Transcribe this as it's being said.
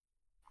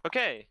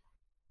Okay,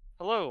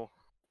 hello.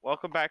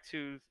 Welcome back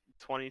to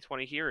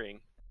 2020 Hearing.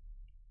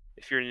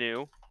 If you're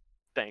new,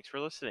 thanks for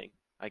listening,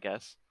 I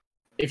guess.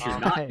 If you're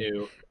Um, not Right.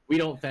 new, we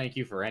don't thank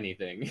you for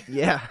anything.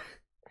 Yeah.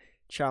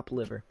 Chop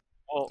liver.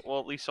 well,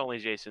 at least only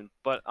Jason.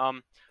 But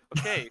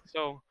okay.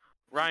 So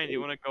Ryan, do you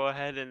want to go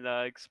ahead and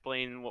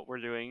explain what we're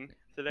doing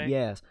today?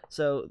 Yes.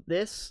 So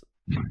this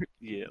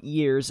Yeah.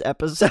 year's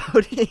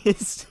episode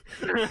is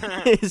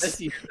This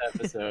is year's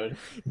episode.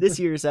 this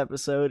year's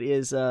episode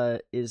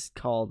is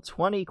called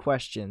 20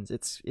 questions.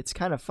 It's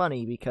kind of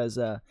funny because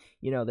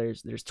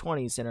there's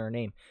 20s in our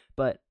name,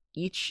 but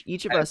each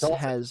of And us it's also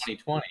has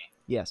 2020,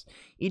 yes.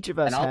 Each of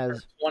and us I'll turn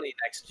has 20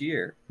 next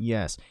year.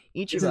 yes.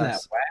 Each Isn't of that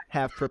us whack?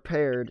 have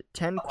prepared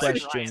 10 I'm like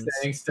questions.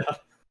 saying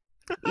stuff.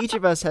 Each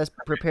of us has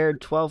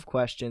prepared 12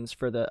 questions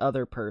for the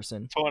other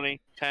person.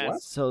 20, 10.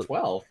 What? So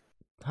 12.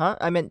 Huh?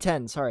 I meant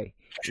 10, sorry.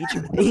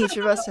 Each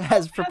of us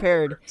has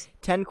prepared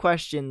 10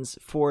 questions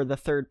for the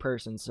third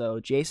person. So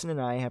Jason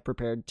and I have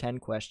prepared 10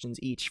 questions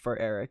each for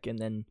Eric, and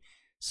then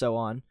so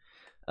on.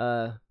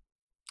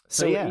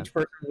 So yeah, each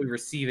person will be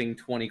receiving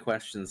 20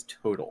 questions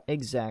total.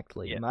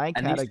 exactly. Yeah. My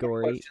And these 20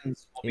 category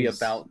questions will be is-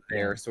 about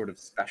their yeah. sort of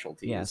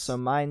specialties. yeah, so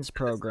mine's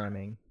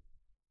programming.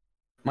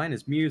 Mine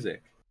is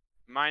music.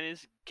 Mine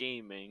is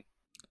gaming.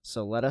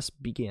 So let us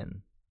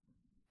begin.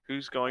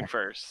 Who's going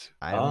first?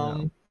 I don't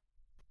know.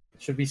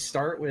 Should we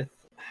start with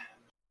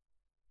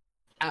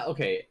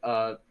okay,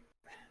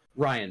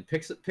 Ryan,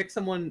 pick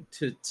someone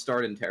to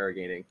start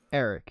interrogating.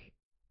 Eric.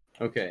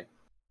 Okay.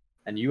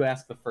 And you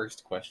ask the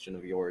first question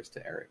of yours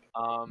to Eric.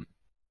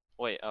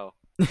 Wait. Oh.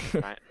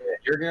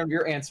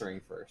 You're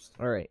answering first.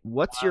 All right.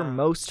 What's your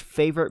most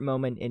favorite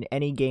moment in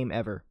any game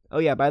ever? Oh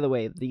yeah, by the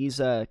way,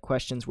 these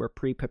questions were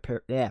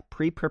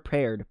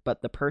pre-prepared,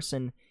 but the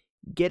person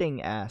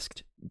getting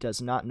asked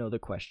does not know the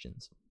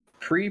questions.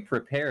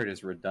 Pre-prepared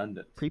is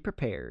redundant.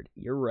 Pre-prepared.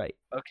 You're right.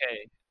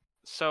 Okay.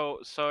 So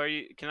are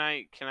you? Can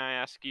I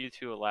ask you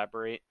to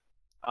elaborate?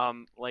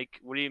 Like,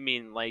 what do you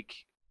mean? Like,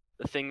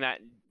 the thing that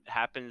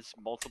happens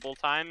multiple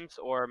times,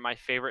 or my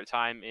favorite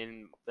time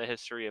in the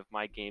history of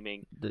my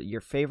gaming?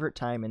 Your favorite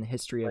time in the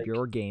history of Like-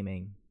 your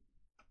gaming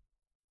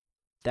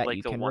that like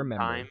you the can one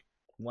remember. time?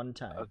 One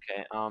time,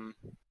 Okay.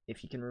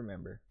 if you can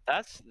remember.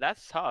 That's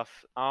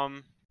tough.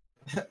 Coming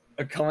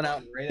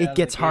out right out It of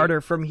gets the gate.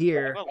 harder from I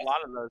here. have a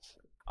lot of those.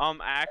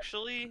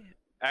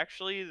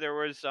 Actually, there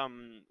was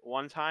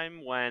one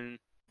time when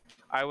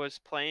I was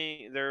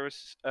playing. There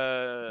was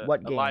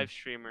What a game? live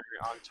streamer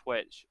on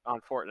Twitch on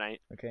Fortnite.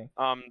 Okay.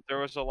 There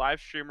was a live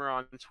streamer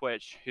on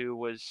Twitch who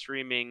was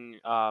streaming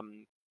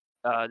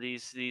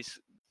these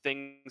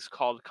things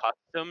called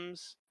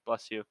customs.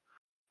 Bless you.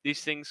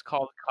 These things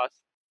called custom.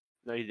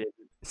 No, you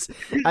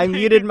didn't. I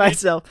muted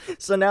myself,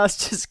 so now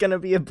it's just gonna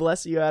be a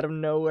bless you out of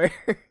nowhere.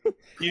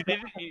 You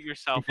didn't mute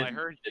yourself. I didn't-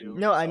 heard you.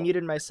 No, I So-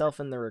 muted myself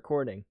in the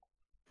recording.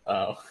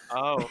 Oh,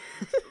 Oh.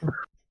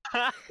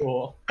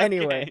 cool.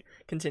 Anyway, Okay.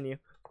 continue.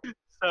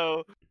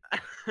 So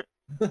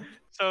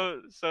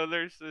so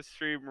there's this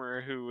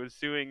streamer who was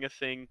doing a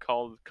thing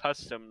called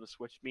customs,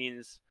 which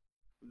means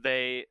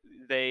they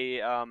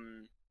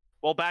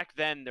well, back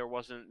then there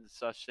wasn't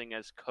such thing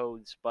as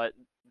codes, but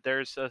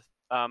there's a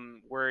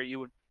where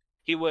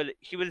he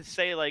would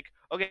say, like,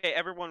 okay,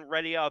 everyone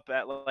ready up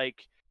at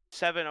like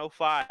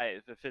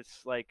 7:05 if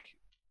it's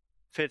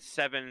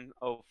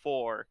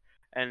 7:04,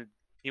 and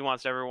he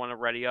wants everyone to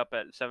ready up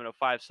at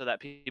 7:05 so that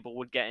people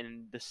would get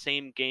in the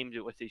same game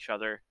with each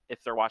other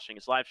if they're watching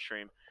his live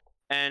stream.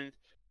 And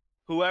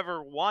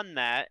whoever won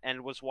that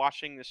and was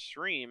watching the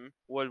stream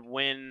would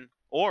win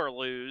or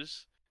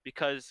lose,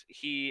 because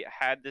he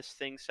had this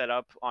thing set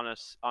up on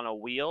a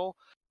wheel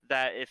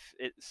that if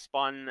it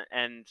spun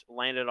and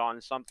landed on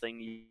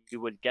something, you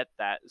would get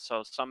that.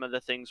 So some of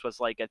the things was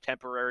like a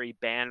temporary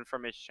ban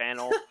from his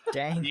channel,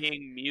 Dang.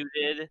 being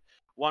muted.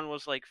 One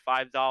was like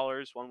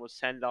 $5, one was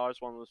 $10,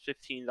 one was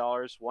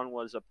 $15, one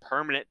was a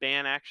permanent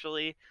ban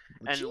actually,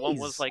 and one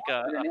was Jeez. like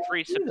a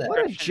free do that? What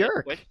a subscription to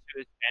jerk. Twitch to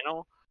his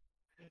channel.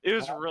 It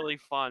was really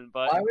fun,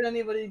 but Why would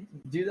anybody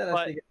do that if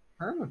but- they get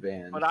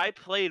permaban? but I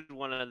played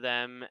one of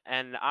them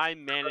and I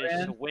managed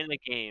to Permaban? win a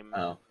game.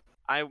 Oh.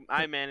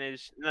 I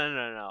managed.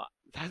 No.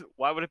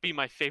 Why would it be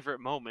my favorite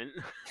moment?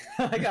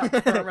 I got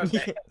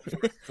permaban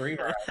for a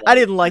streamer. I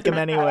didn't like him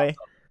anyway.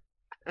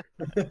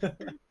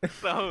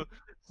 so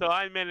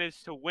I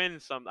managed to win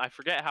some. I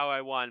forget how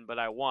I won, but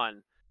I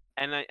won.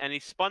 And he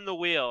spun the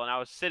wheel, and I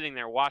was sitting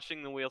there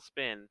watching the wheel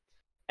spin,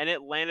 and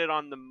it landed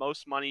on the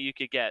most money you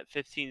could get,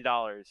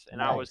 $15.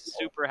 And I was Nice.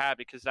 super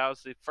happy because that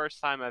was the first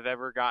time I've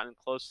ever gotten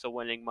close to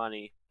winning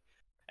money.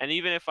 And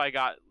even if I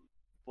got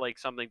like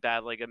something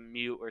bad, like a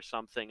mute or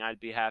something, I'd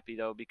be happy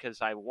though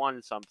because I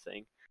won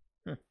something.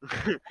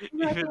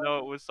 Even though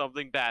it was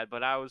something bad,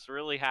 but I was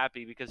really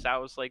happy because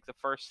that was like the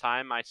first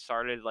time I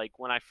started, like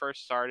when I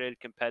first started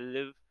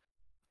competitive,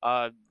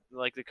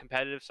 like the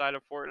competitive side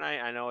of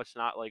Fortnite. I know it's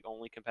not like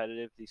only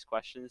competitive, these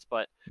questions,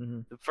 but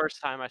Mhm. the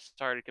first time I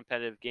started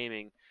competitive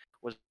gaming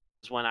was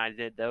when I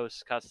did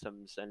those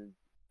customs, and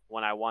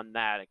when I won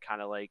that, it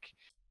kind of like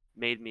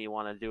made me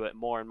want to do it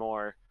more and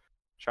more,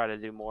 try to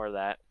do more of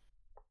that.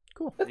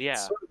 Cool. Yeah.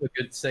 Sort of a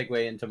good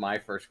segue into my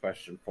first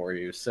question for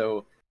you.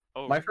 So,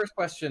 Oh, my first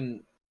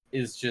question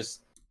is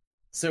just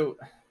so.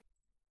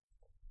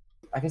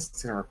 I guess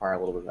it's going to require a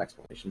little bit of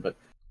explanation, but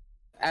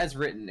as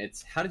written,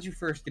 it's how did you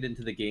first get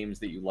into the games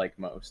that you like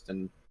most?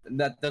 And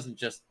that doesn't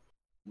just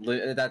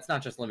that's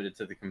not just limited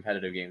to the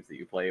competitive games that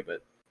you play,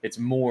 but it's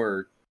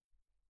more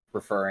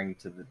referring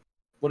to the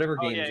whatever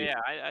oh games yeah, you yeah.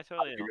 I how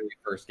totally did know. you really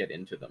first get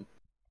into them.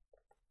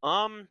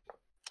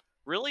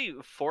 Really,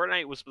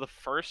 Fortnite was the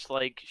first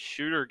like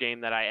shooter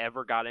game that I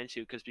ever got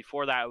into because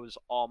before that it was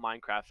all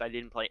Minecraft. I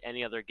didn't play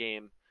any other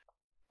game.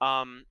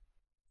 Um,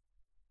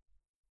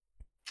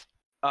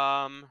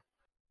 um,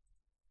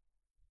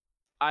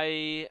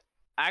 I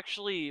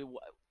actually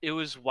it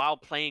was while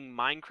playing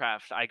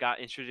Minecraft I got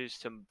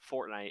introduced to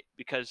Fortnite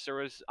because there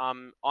was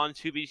on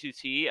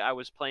 2B2T I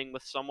was playing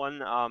with someone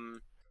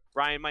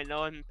Ryan might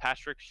know him,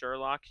 Patrick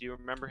Sherlock. Do you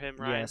remember him,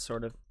 Yeah, Ryan?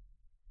 sort of.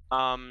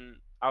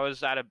 I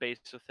was at a base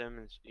with him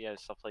and yeah,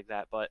 stuff like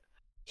that. But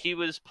he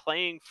was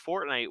playing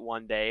Fortnite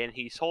one day and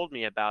he told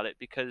me about it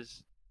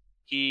because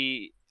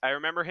I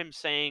remember him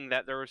saying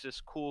that there was this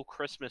cool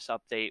Christmas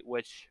update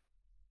which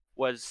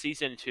was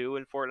season 2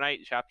 in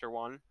Fortnite, chapter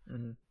 1.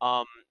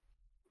 Hmm.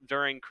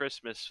 During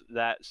Christmas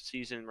that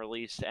season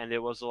released and it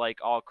was like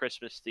all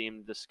Christmas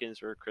themed. The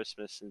skins were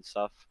Christmas and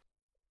stuff.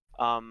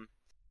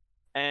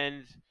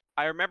 And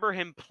I remember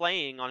him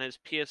playing on his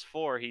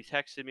PS4. He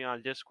texted me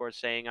on Discord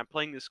saying, "I'm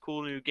playing this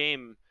cool new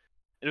game."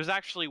 It was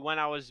actually when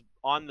I was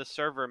on the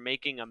server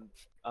making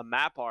a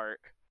map art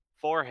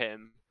for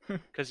him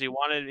because he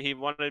wanted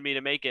me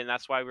to make it, and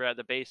that's why we were at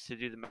the base to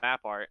do the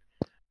map art.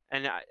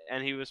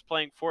 And he was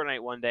playing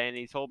Fortnite one day, and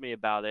he told me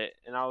about it,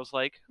 and I was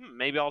like,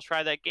 maybe I'll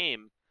try that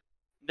game.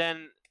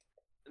 Then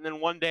and then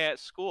one day at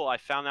school, I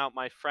found out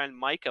my friend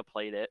Micah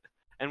played it,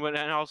 and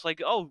I was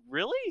like, "Oh,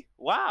 really?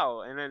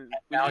 Wow!" And then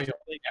we Now just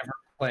you'll never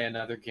play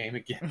another game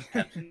again.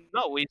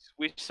 no, we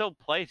still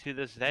play to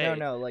this day.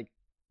 No, like,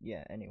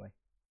 yeah. Anyway.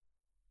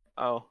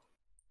 Oh,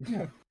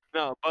 Yeah.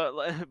 no,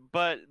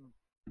 but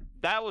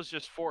that was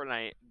just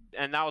Fortnite,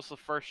 and that was the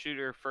first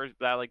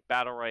like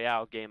battle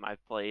royale game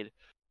I've played,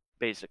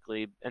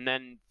 basically. And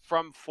then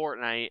from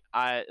Fortnite,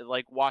 I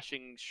like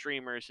watching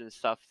streamers and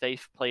stuff.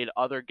 They've played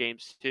other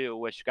games too,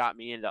 which got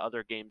me into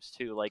other games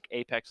too, like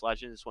Apex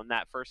Legends. When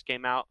that first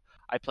came out,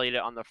 I played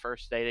it on the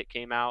first day it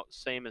came out.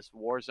 Same as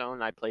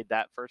Warzone, I played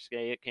that first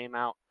day it came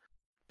out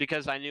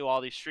because I knew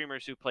all these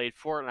streamers who played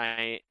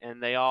Fortnite,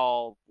 and they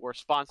all were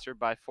sponsored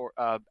by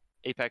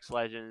Apex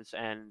Legends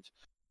and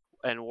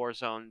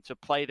Warzone to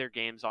play their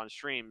games on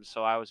streams.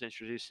 So I was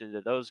introduced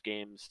into those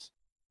games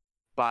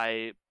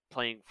by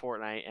playing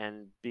Fortnite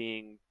and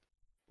being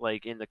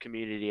like in the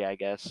community, I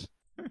guess.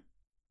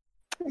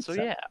 So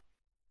yeah.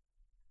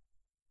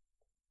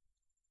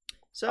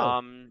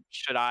 So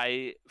Should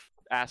I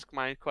ask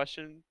my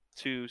question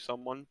to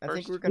someone I first?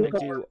 think we're gonna No,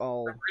 do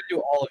all. We're gonna do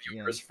all of Yeah.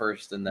 yours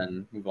first, and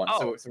then move on.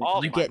 Oh, so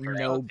all You of get mine first.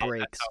 no Okay,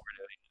 breaks. that's how we're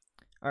doing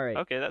All right. it.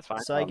 Okay, that's fine.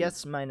 So I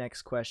guess my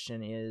next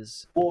question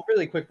is. well,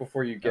 really quick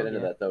before you get Oh, into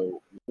yeah. that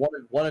though,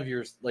 one of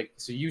yours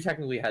so you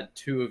technically had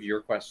 2 of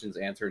your questions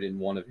answered in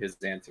one of his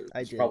answers. I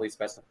You should did. probably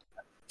specify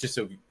that, just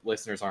so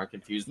listeners aren't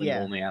confused when Yeah.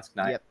 you only ask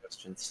 9 Yep.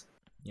 questions.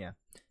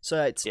 So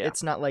Yeah.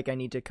 it's not like I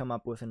need to come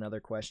up with another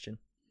question.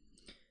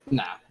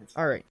 Nah.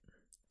 All right.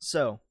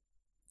 So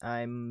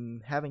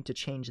I'm having to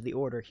change the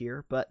order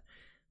here, but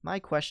my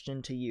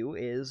question to you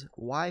is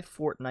why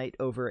Fortnite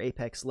over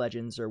Apex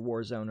Legends or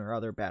Warzone or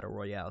other battle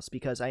royales?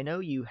 Because I know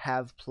you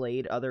have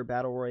played other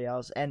battle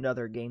royales and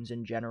other games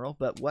in general,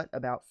 but what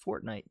about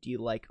Fortnite do you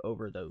like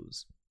over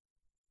those?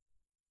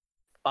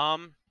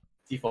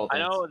 Default I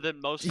dance. know the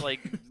most like.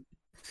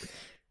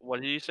 What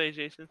did you say,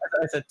 Jason?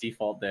 I said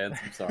default dance.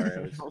 I'm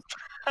sorry.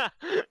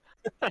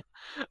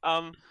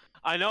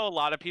 I know a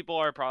lot of people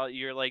are probably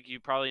you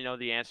probably know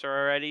the answer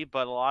already,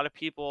 but a lot of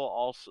people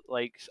also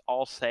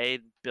all say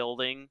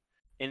building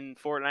in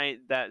Fortnite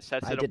that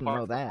sets I it didn't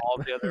apart know from that. all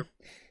the other.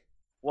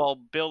 Well,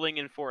 building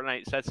in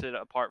Fortnite sets it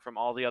apart from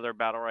all the other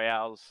battle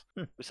royales.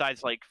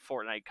 Besides like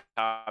Fortnite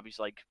copies,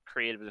 like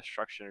Creative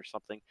Destruction or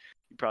something.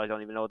 You probably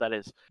don't even know what that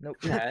is. Nope.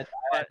 Yeah,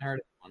 I hadn't heard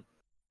of one.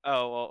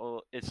 Oh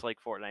well, it's like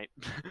Fortnite.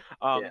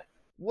 Yeah.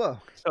 Whoa.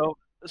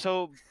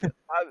 So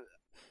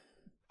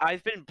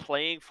I've been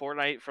playing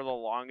Fortnite for the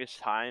longest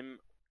time,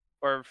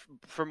 or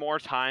for more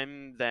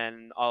time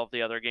than all of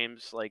the other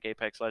games like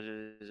Apex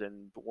Legends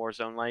and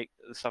Warzone, like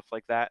stuff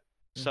like that.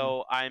 Mhm.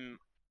 So I'm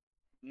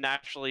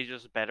naturally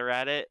just better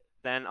at it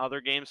than other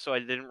games, so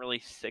it didn't really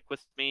stick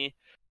with me.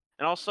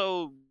 And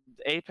also,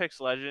 Apex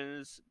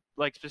Legends,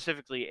 like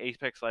specifically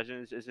Apex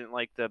Legends, isn't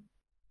like the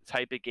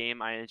type of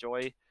game I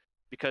enjoy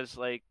because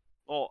I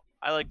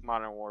like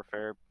Modern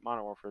Warfare.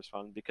 Modern Warfare is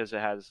fun because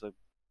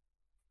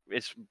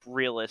it's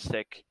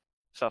realistic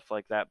stuff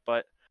like that.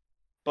 But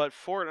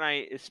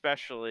Fortnite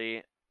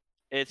especially,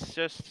 it's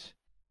just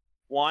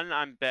one,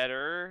 I'm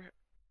better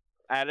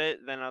at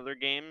it than other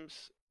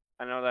games.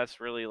 I know that's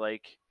really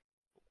like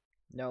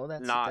No,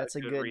 that's not a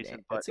a good good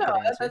reason, that's but a No,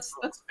 good answer.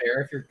 that's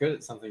fair. If you're good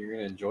at something, you're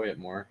gonna enjoy it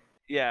more.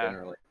 yeah,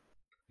 Generally.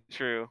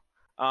 true.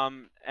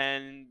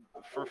 And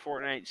for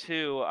Fortnite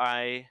 2,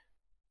 I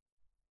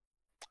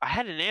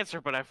had an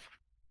answer, but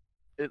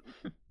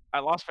I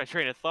lost my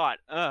train of thought.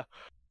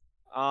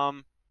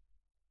 Um,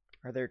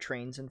 Are there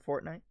trains in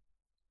Fortnite?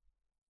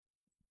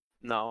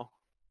 no.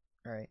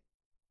 All right.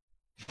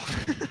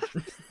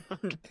 All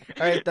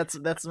right,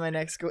 that's my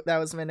next. That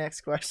was my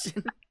next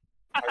question.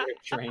 Are there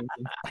trains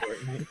in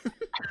Fortnite?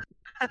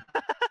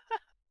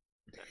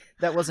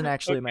 That wasn't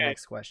actually my Okay.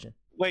 next question.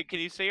 Wait, can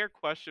you say your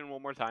question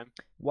one more time?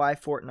 Why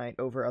Fortnite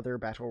over other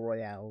battle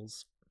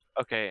royales?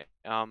 Okay.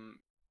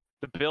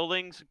 The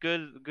building's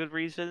good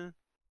reason.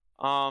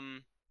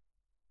 Um,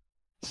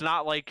 it's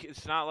not like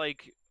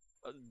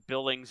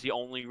building's the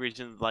only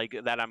reason like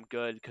that I'm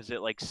good, because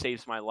it like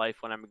saves my life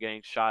when I'm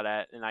getting shot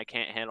at and I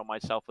can't handle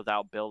myself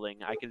without building.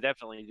 I can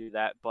definitely do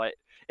that, but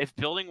if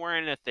building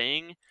weren't a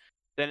thing,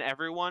 then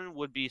everyone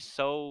would be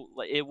so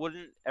like it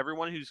wouldn't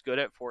everyone who's good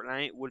at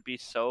Fortnite would be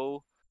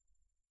so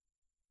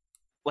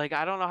like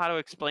I don't know how to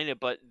explain it,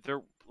 but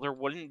there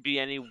wouldn't be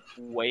any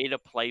way to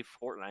play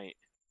Fortnite.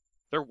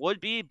 There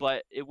would be,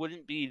 but it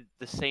wouldn't be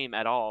the same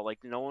at all. Like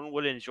no one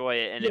would enjoy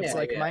it, and it It's Yeah,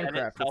 like would yeah. set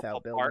Minecraft itself without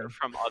apart building.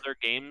 from other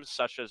games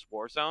such as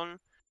Warzone.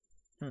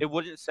 Hmm. It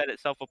wouldn't set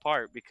itself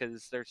apart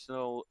because there's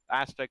no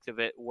aspect of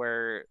it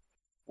where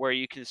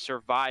you can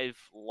survive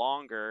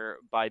longer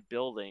by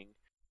building.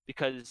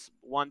 Because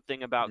one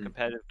thing about Mhm.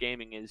 competitive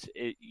gaming is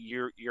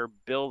you're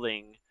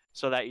building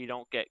so that you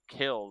don't get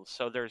killed.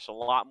 So there's a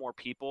lot more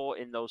people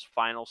in those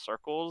final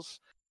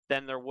circles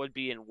than there would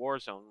be in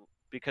Warzone,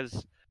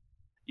 because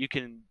you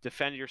can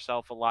defend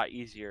yourself a lot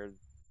easier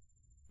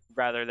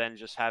rather than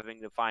just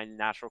having to find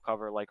natural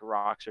cover like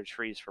rocks or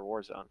trees for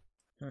Warzone.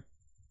 Hmm.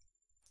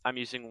 I'm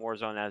using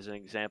Warzone as an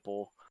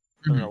example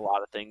in a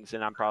lot of things,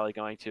 and I'm probably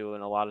going to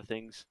in a lot of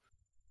things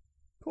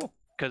Cool.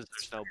 because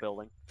there's no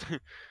building.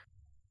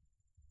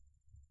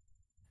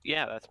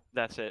 Yeah,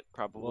 that's it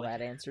probably. Well,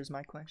 that answers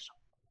my question.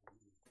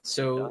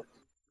 So,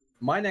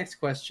 my next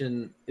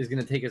question is going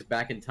to take us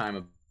back in time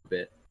a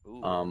bit.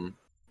 Ooh.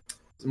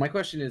 So my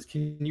question is,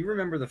 can you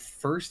remember the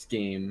first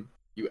game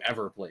you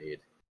ever played?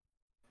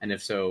 And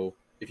if so,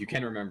 if you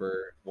can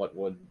remember, what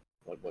was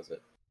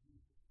it?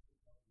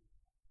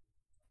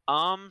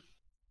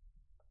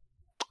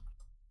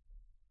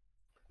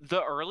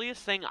 The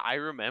earliest thing I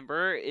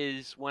remember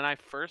is when I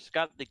first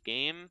got the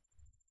game.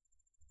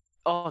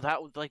 Oh,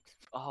 that was like,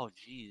 oh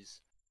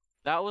geez,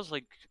 that was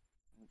like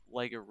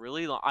a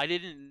really long. I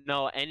didn't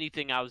know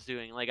anything I was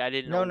doing. Like I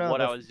didn't know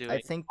what I was doing. I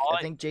think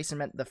Jason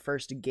meant the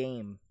first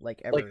game,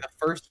 like ever. Like the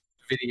first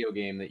video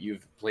game that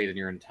you've played in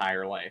your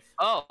entire life.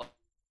 Oh,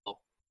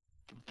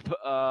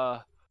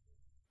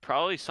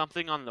 probably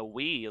something on the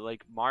Wii,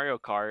 like Mario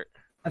Kart,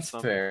 That's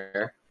something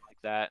fair. like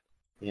that.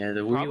 Yeah, the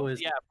Wii Probably,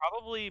 was. yeah,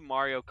 probably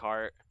Mario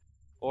Kart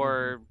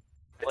or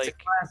It's like a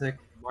classic.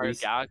 Mario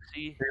Wii,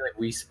 Galaxy. maybe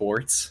like Wii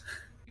Sports.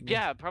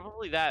 Yeah,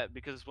 probably that,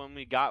 because when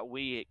we got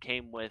Wii, it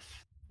came with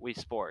Wii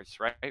Sports,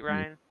 right,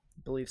 Ryan?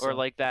 I believe so. Or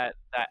like that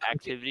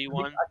activity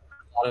one.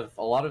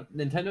 A lot of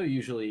Nintendo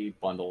usually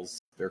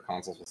bundles their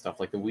consoles with stuff.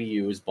 Like the Wii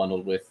U is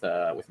bundled with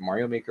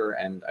Mario Maker,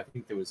 and I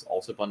think it was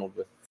also bundled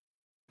with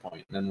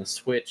Point. And then the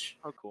Switch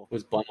Oh, cool.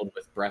 was bundled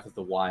with Breath of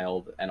the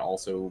Wild, and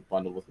also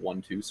bundled with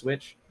 1-2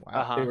 Switch. Wow,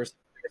 Uh-huh. They were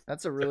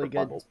that's a really different good.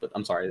 bundles, but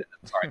I'm sorry,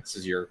 this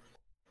is your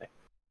thing.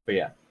 But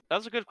yeah, That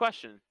was a good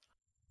question.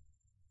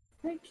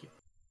 thank you.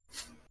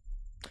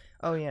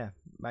 Oh yeah,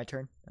 my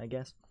turn, I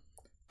guess.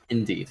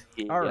 Indeed.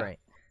 All right.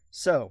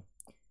 So,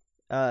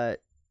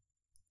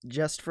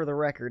 just for the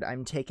record,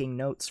 I'm taking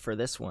notes for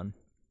this one.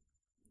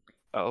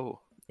 Oh.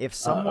 If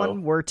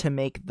someone were to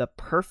make the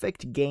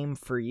perfect game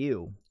for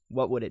you,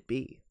 what would it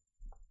be?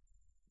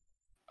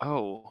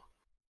 Oh.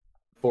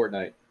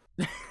 Fortnite.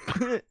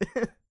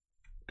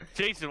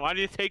 Jason, why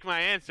do you take my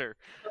answer?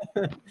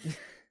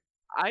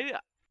 I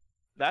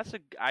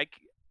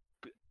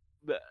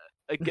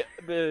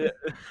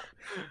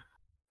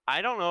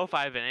don't know if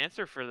I have an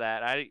answer for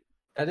that.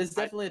 That is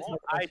definitely a tough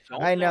question.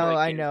 I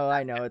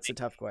know. It's a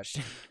tough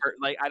question.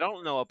 Like I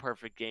don't know a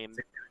perfect game.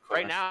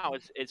 Right now,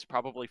 it's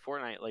probably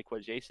Fortnite, like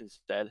what Jason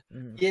said.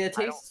 Mhm. Yeah, it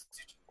takes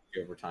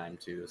over time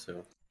too.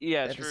 So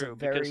Yeah, That is a true.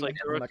 Because very like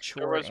there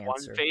mature was answer.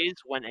 one phase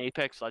when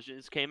Apex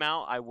Legends came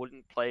out, I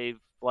wouldn't play,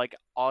 like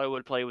all I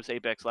would play was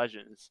Apex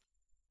Legends.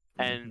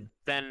 And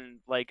then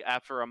like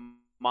after a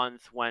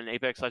month when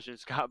Apex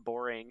Legends got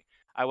boring,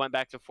 I went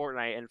back to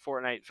Fortnite, and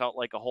Fortnite felt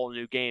like a whole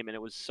new game, and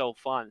it was so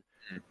fun.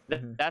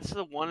 Mhm. That's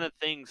the one of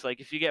the things,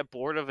 like if you get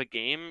bored of a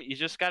game, you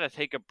just got to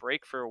take a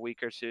break for a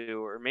week or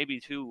two, or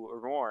maybe 2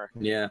 or more.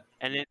 yeah,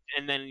 And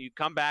then you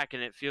come back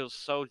and it feels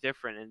so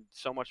different and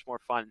so much more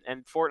fun.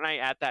 And Fortnite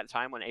at that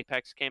time when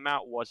Apex came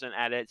out wasn't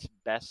at its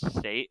best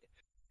state.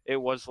 It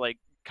was like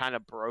kind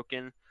of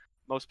broken,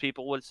 most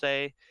people would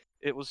say.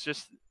 It was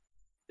just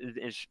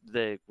it's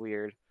the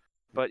weird.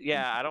 But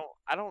yeah,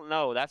 I don't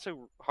know. That's a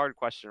hard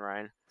question,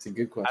 Ryan. it's a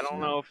good question. I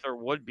don't know if there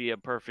would be a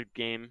perfect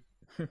game.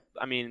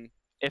 I mean,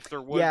 if there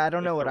would, Yeah, I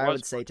don't if know what there I was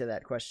would say to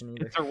that question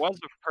either. If there was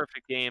a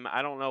perfect game,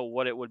 I don't know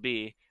what it would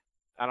be.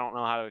 I don't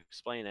know how to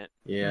explain it.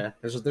 Yeah,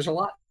 there's a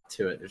lot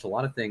to it. There's a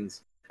lot of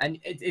things. And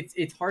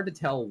it's hard to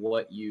tell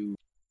what you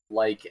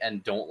like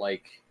and don't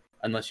like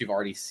unless you've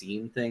already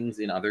seen things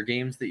in other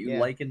games that you Yeah.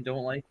 like and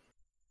don't like.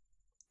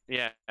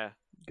 Yeah.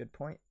 Good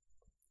point.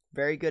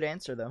 Very good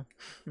answer, though.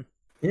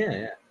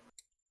 Yeah.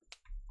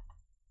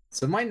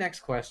 So my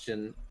next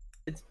question,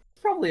 it's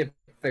probably a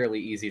fairly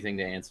easy thing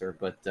to answer,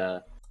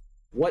 but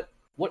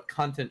what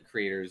content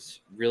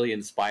creators really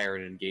inspire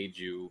and engage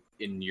you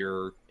in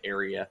your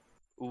area?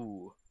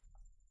 Ooh.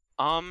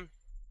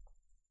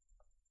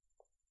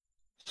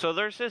 So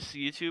there's this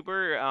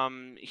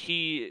YouTuber.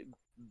 He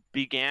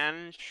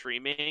began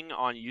streaming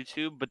on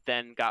YouTube, but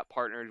then got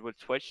partnered with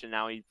Twitch, and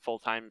now he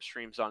full-time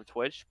streams on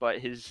Twitch. But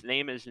his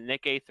name is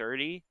Nick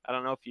A30. I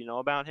don't know if you know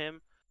about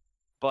him,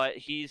 but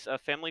he's a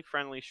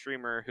family-friendly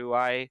streamer who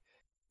I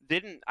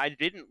didn't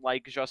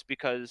like just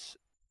because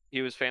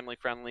he was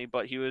family-friendly,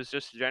 but he was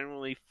just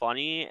generally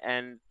funny.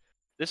 And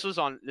this is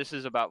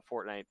about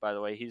Fortnite, by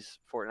the way. He's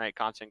Fortnite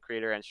content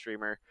creator and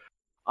streamer.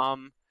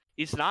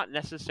 He's not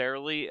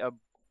necessarily a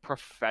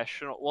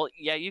professional. Well,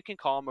 yeah, you can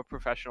call him a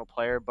professional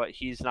player, but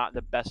he's not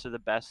the best of the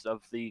best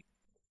of the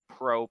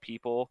pro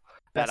people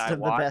that Best I of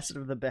watch. the best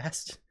of the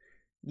best.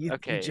 You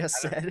Okay, just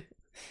said.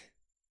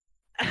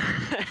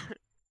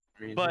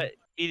 But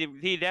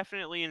he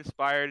definitely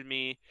inspired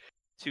me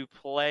to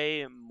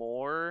play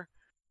more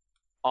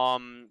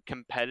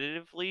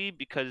competitively,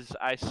 because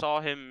I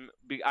saw him.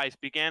 I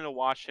began to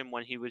watch him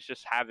when he was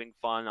just having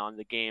fun on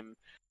the game,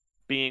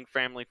 being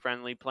family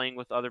friendly, playing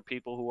with other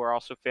people who are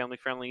also family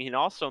friendly. He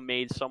also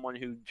made someone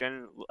who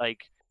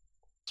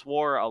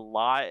swore a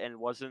lot and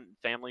wasn't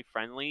family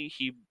friendly.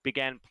 He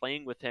began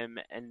playing with him,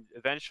 and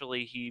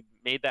eventually he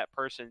made that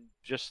person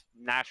just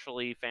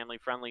naturally family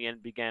friendly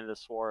and began to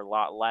swear a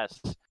lot less.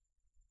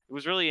 It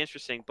was really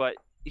interesting, but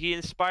he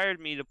inspired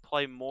me to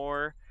play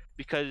more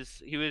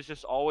because he was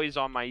just always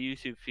on my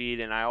YouTube feed,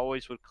 and I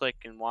always would click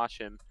and watch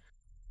him.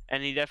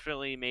 And he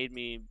definitely made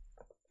me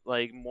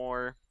like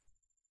more.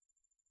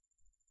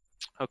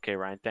 Okay,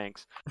 Ryan,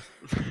 thanks.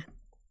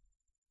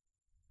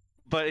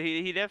 But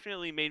he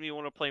definitely made me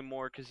want to play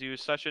more because he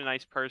was such a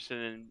nice person,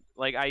 and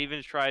like I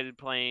even tried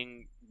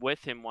playing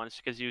with him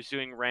once because he was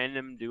doing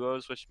random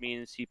duos, which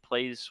means he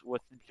plays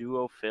with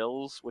duo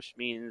fills, which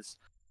means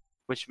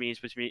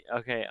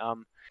okay,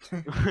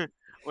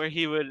 where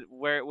he would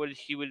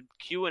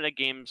queue in a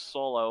game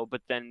solo,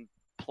 but then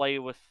play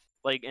with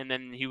and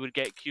then he would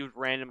get queued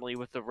randomly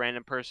with a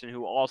random person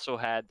who also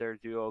had their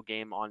duo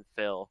game on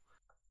fill.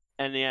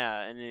 And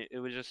yeah, and it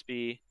would just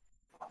be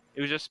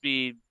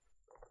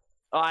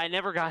oh, I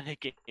never got in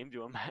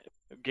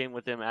a game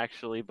with him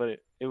actually, but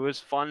it was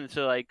fun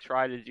to like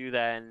try to do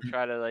that and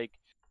try to like.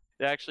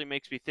 It actually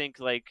makes me think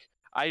like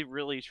I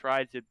really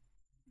tried to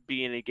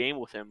be in a game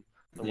with him.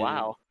 Yeah.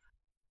 Wow.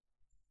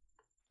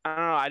 I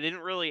don't know. I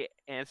didn't really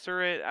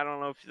answer it. I don't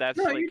know if that's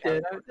No, like. you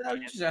did. I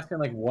was just asking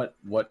like what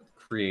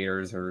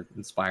creators are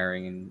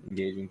inspiring and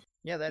engaging.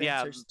 Yeah, that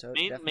Yeah, answers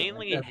definitely.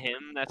 mainly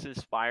him that's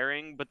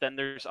inspiring, but then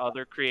there's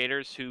other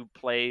creators who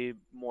play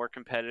more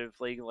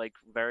competitively, like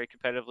very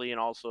competitively, and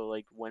also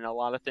like win a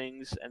lot of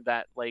things, and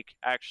that like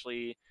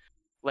actually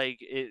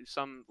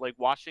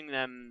watching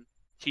them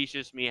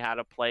teaches me how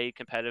to play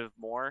competitive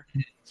more,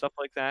 stuff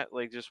like that.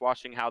 Like just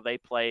watching how they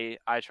play,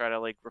 I try to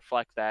like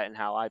reflect that in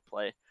how I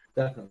play.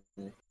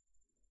 Definitely.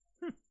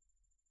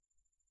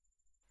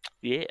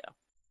 Yeah.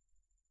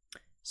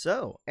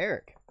 So,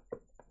 Eric,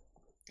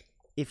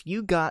 if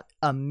you got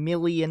 1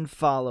 million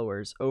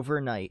followers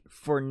overnight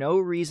for no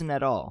reason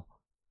at all,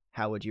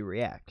 how would you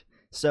react?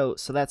 So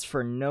that's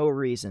for no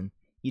reason.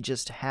 You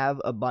just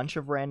have a bunch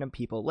of random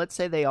people. Let's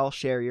say they all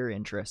share your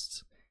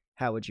interests.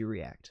 How would you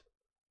react?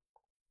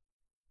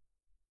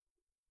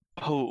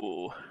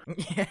 Oh.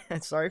 Yeah,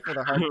 sorry for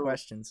the hard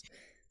questions.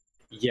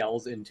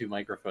 Yells into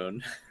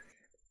microphone.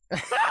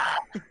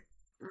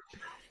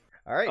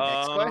 All right,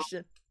 next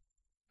question.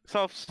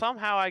 So if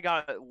somehow I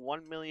got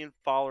 1 million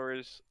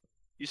followers,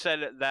 you said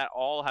that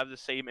all have the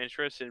same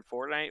interests in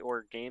Fortnite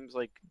or games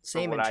like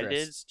Same what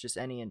interests, just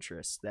any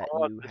interests that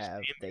All you the have,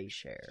 same they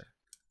share.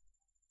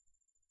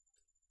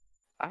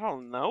 I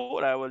don't know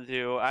what I would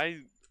do.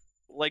 I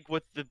like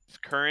with the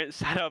current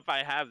setup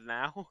I have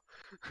now,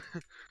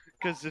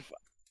 because if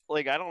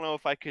I don't know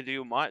if I could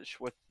do much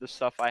with the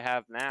stuff I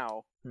have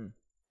now.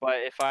 But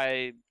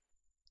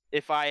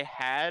if I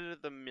had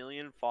the 1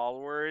 million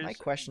followers, My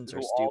questions are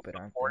who stupid,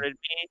 all aren't supported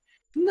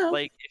they? me, No.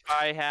 like if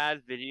I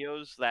had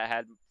videos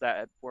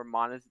that were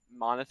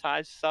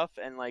monetized stuff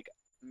and like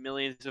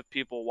millions of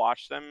people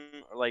watch them,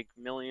 or like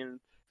if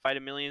I had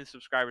 1 million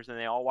subscribers and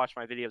they all watch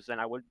my videos, then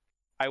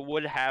I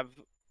would have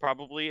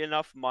probably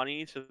enough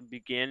money to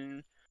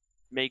begin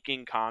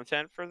making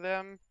content for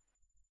them.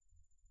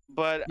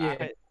 But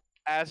Yeah.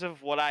 as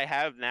of what I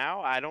have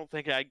now, I don't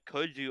think I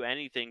could do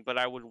anything, but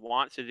I would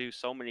want to do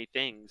so many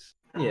things.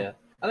 Yeah.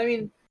 And I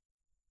mean,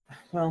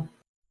 well,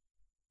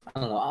 I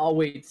don't know. I'll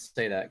wait to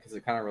say that because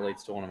it kind of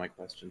relates to one of my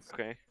questions.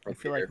 Okay. I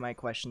feel like my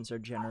questions are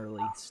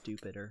generally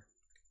stupider.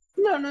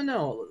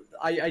 No.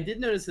 I did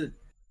notice that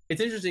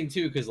it's interesting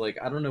too because like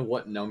I don't know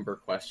what number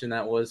question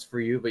that was for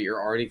you, but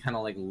you're already kind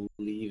of like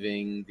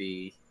leaving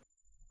the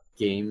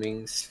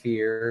gaming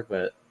sphere,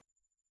 but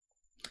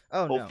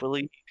Oh no.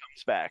 Hopefully he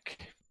comes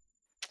back.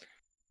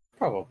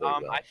 probably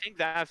will. I think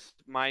that's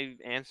my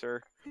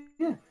answer.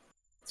 Yeah,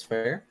 it's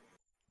fair.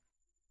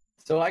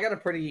 So I got a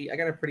pretty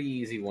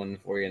easy one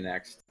for you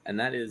next, and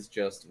that is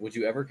just: would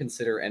you ever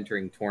consider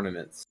entering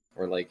tournaments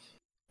or like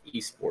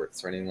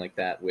esports or anything like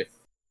that with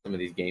some of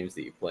these games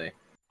that you play?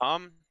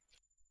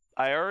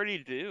 I already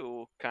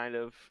do kind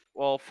of.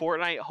 Well,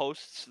 Fortnite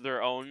hosts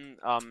their own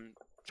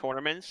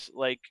tournaments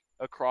like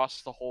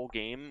across the whole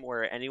game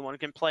where anyone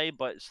can play,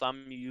 but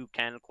some you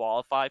can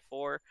qualify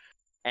for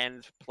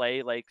and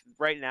play. Like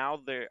right now,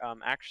 there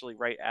actually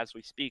right as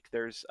we speak,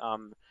 there's a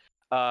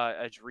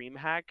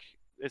DreamHack.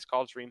 It's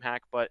called DreamHack,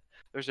 but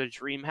there's a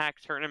DreamHack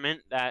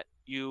tournament that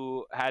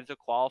you had to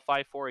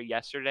qualify for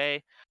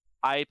yesterday.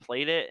 I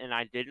played it and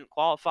I didn't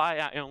qualify.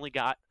 I only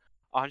got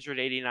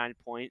 189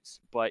 points,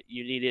 but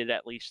you needed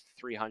at least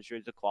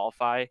 300 to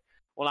qualify.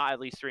 Well, not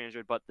at least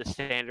 300, but the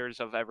standards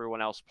of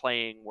everyone else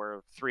playing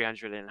were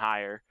 300 and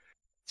higher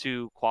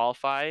to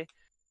qualify.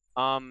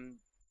 Um,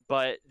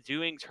 but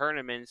doing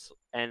tournaments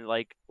and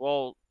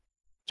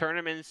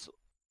tournaments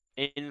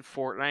in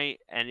Fortnite,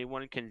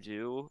 anyone can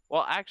do.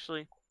 Well,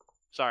 actually,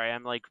 sorry,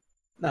 I'm like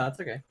No, it's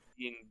okay.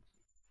 being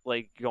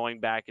going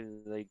back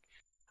and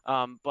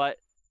but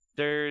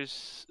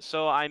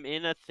I'm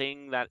in a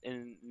thing that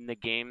in the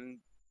game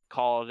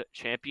called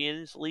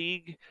Champions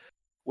League,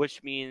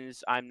 which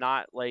means I'm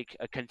not like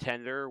a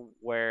contender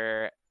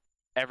where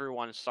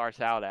everyone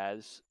starts out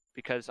as,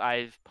 because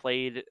I've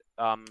played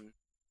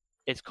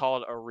it's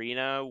called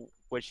Arena,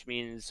 which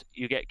means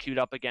you get queued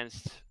up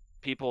against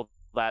people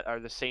that are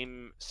the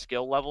same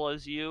skill level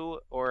as you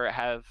or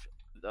have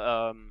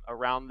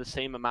around the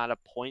same amount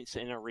of points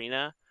in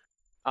Arena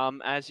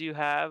as you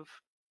have.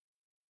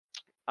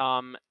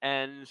 And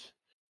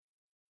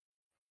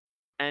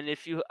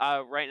if you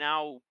right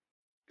now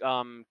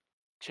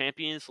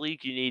Champions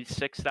League, you need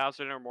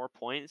 6,000 or more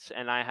points,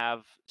 and I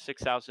have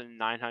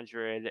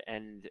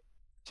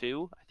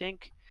 6,902, I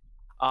think.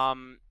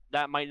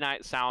 That might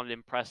not sound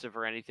impressive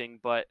or anything,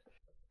 but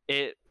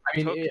it I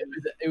mean, took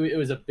it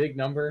was a big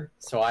number,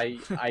 so I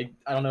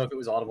don't know if it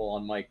was audible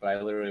on mic, but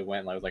I literally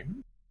went and I was like,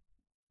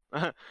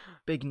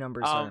 Big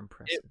numbers are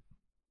impressive.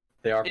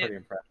 they are pretty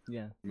impressive.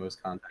 Yeah. In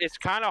most contexts. It's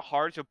kind of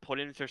hard to put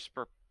into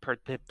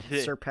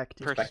perspective.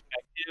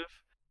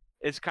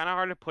 It's kind of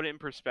hard to put it in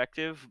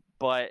perspective,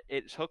 but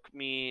it took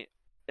me,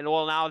 and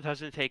well, now it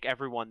doesn't take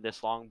everyone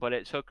this long, but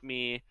it took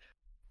me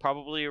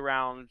probably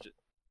around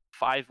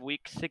 5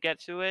 weeks to get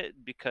to it,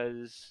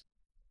 because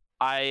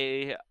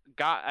I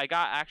got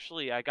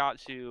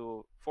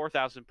to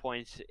 4,000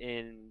 points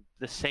in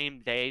the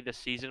same day the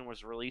season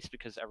was released,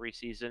 because every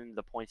season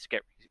the points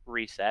get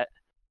reset.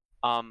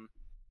 And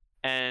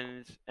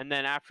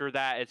then after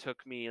that, it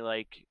took me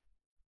like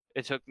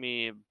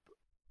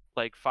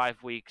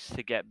 5 weeks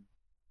to get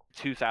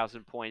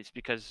 2,000 points,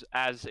 because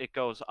as it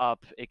goes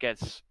up, it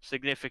gets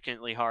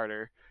significantly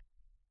harder.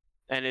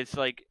 And it's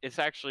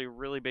actually a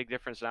really big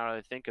difference now that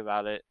I think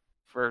about it.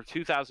 For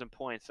 2,000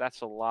 points,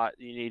 that's a lot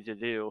you need to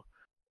do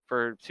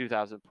for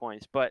 2,000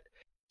 points. But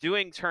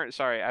doing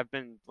sorry, I've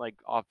been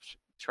off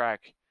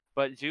track.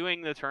 But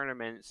doing the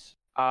tournaments,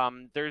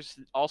 there's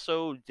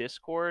also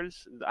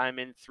Discords. I'm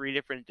in 3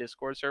 different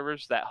Discord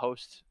servers that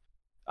host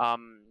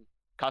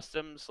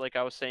customs, like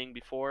I was saying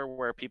before,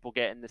 where people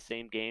get in the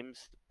same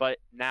games. But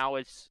now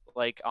it's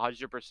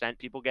 100%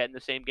 people get in the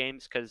same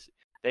games, because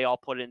they all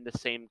put in the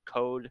same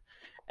code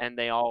and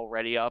they all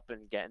ready up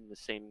and get in the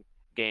same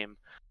game.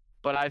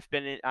 But I've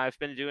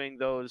been doing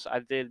those. I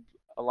did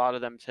a lot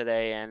of them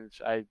today, and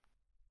I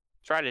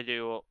try to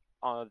do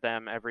all of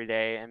them every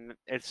day. And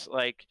it's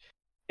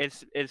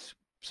it's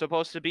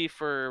supposed to be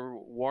for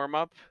warm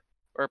up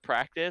or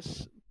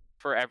practice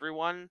for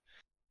everyone,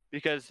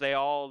 because they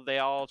all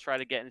try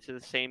to get into the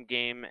same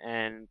game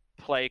and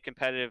play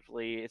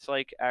competitively. It's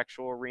like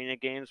actual arena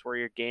games where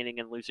you're gaining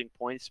and losing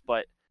points,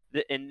 but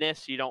in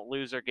this you don't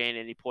lose or gain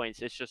any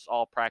points. It's just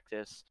all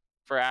practice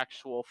for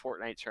actual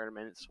Fortnite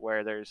tournaments,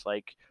 where there's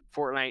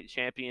Fortnite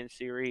Champion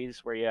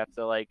Series, where you have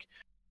to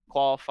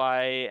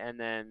qualify and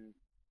then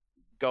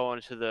go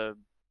into the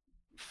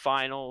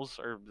finals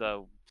or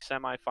the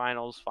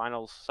semifinals,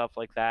 finals, stuff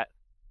like that.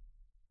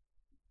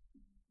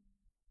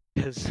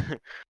 Because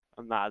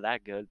I'm not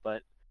that good,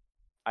 but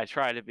I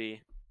try to do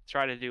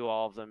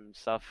all of them and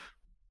stuff.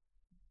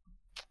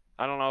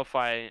 I don't know if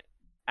I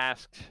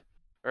asked,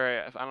 or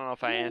I don't know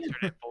if I answered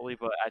it fully,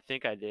 but I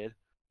think I did.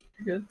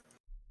 You're good.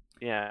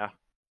 Yeah.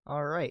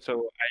 All right.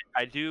 So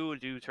I do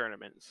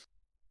tournaments.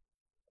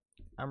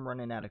 I'm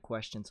running out of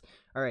questions.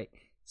 All right.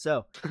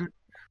 So,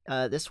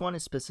 this one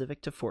is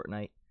specific to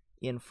Fortnite.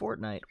 In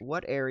Fortnite,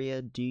 what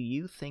area do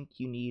you think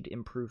you need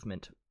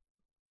improvement?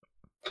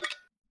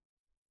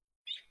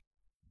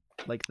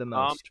 The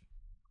most?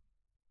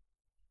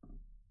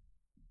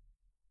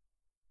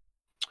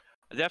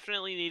 I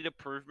definitely need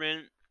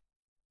improvement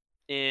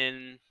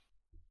in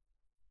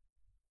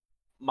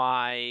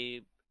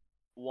my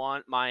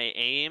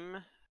aim.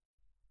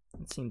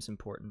 It seems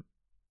important.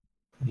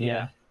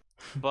 Yeah.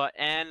 But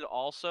and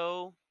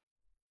also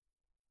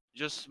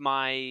just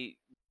my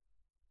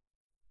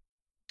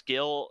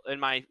skill and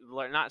my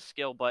not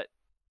skill but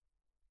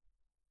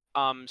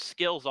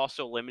skills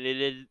also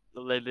limited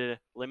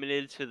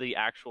to the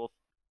actual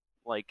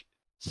like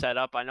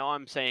setup. I know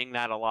I'm saying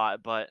that a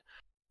lot, but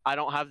I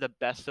don't have the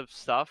best of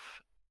stuff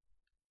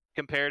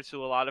compared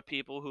to a lot of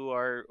people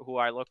who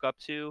I look up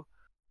to.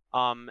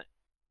 Um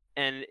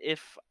and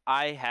if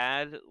I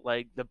had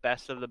like the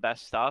best of the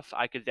best stuff,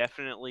 I could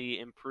definitely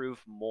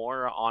improve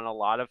more on a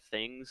lot of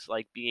things,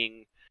 like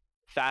being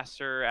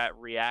faster at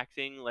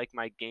reacting, like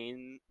my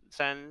game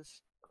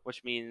sense,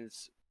 which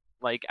means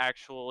like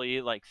actually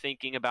like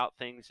thinking about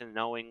things and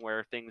knowing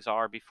where things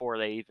are before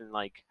they even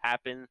like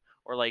happen,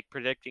 or like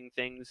predicting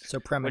things, So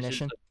which is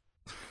premonition.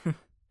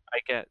 I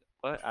get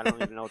what I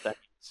don't even know what that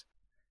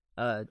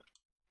uh,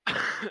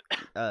 means.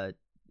 uh,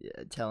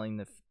 telling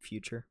the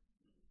future,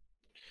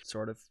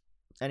 sort of.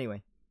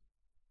 Anyway,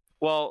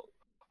 Well,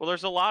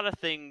 there's a lot of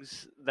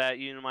things that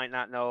you might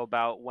not know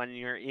about when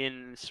you're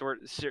in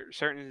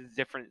certain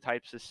different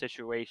types of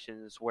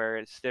situations where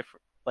it's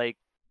different, like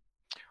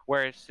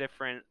where it's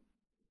different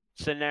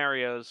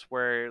scenarios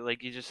where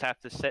like you just have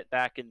to sit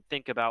back and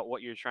think about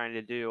what you're trying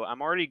to do.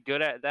 I'm already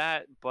good at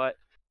that, but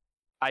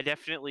I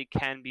definitely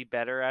can be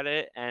better at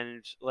it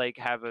and like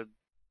have a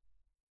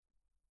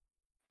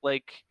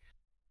like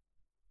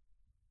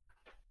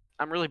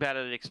I'm really bad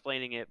at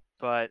explaining it,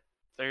 but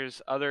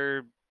there's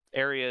other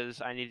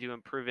areas I need to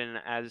improve in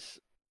as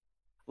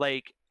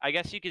like I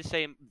guess you could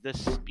say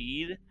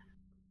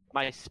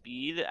my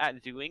speed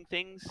at doing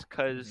things,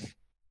 because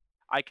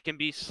I can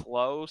be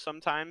slow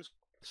sometimes.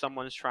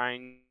 Someone's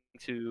trying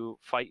to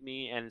fight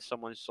me and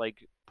someone's like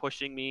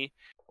pushing me,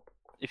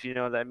 if you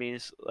know what that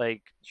means,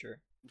 like sure.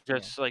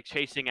 just like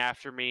chasing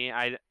after me.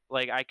 I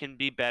can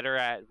be better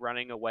at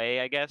running away,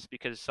 I guess,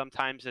 because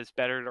sometimes it's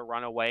better to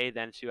run away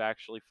than to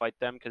actually fight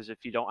them, because if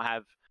you don't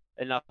have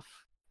enough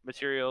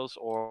materials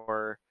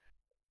or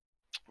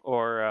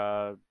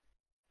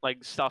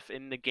like stuff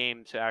in the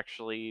game to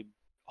actually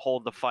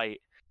hold the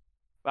fight.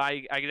 But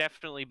I could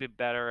definitely be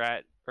better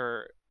at,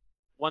 or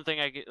one thing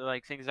I get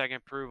like things I can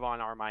improve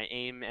on are my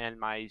aim and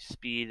my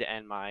speed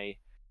and my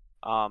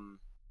um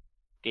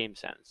game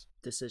sense.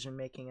 Decision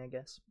making, I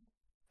guess.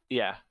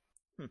 Yeah,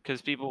 Hmm.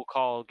 because people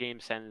call game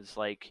sense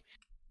like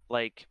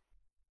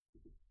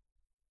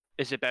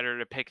is it better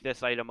to pick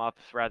this item up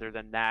rather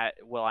than that?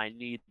 Will I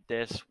need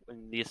this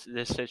in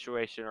this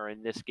situation or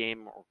in this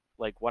game, or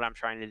like what I'm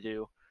trying to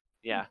do?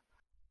 Yeah,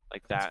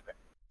 like that.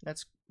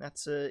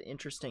 That's a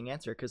interesting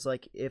answer, because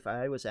like if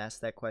I was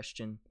asked that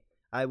question,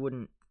 I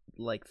wouldn't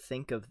like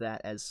think of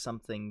that as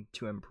something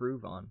to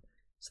improve on.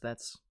 So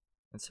that's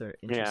an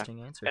Yeah,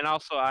 interesting answer. and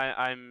also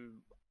I'm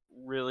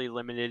really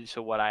limited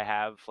to what I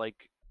have.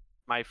 Like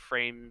my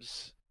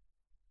frames,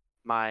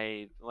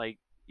 my like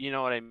you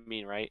know what I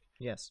mean, right?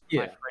 Yes.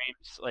 My Yeah.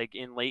 frames like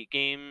in late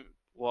game.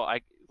 Well,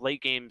 I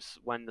late games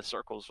when the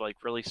circle's like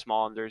really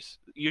small and there's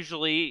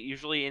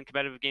usually in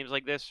competitive games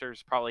like this,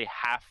 there's probably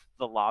half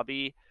the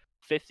lobby,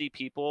 50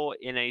 people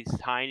in a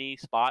tiny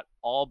spot,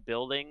 all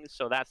building,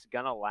 so that's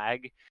gonna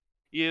lag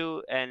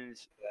you, and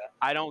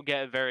I don't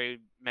get very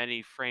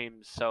many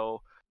frames,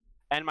 so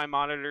and my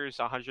monitor is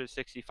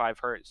 165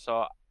 hertz,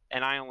 so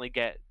and I only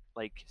get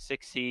like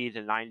 60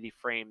 to 90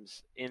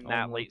 frames in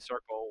that Only. late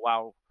circle,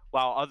 while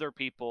other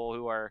people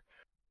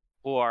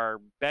who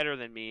are better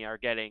than me are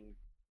getting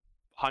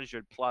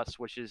 100 plus,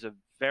 which is a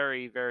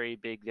very very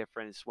big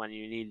difference when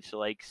you need to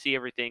like see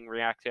everything,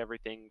 react to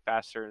everything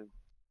faster.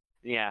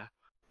 Yeah,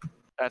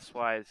 that's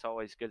why it's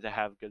always good to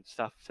have good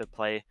stuff to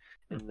play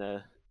in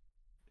the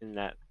in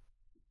that.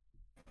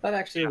 That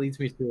actually leads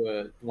me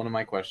to one of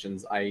my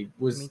questions. I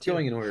was Me too.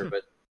 going in order,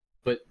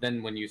 but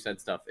then when you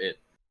said stuff, it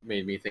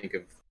made me think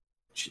of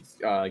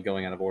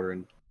going out of order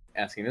and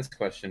asking this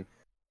question.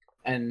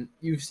 And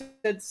you've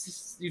said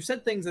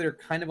things that are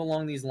kind of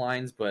along these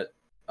lines, but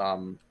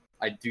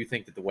I do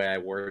think that the way I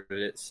worded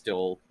it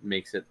still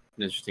makes it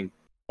an interesting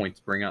point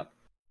to bring up.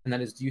 And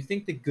that is, do you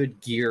think that good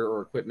gear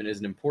or equipment is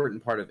an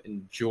important part of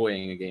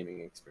enjoying a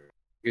gaming experience?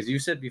 Because you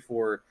said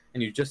before,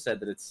 and you just said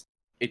that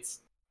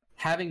it's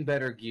having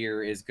better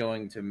gear is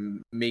going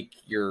to make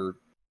your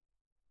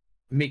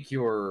make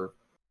your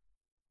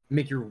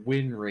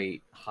win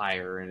rate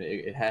higher, and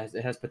it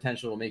has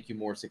potential to make you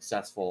more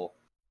successful.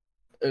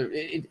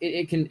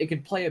 It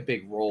can play a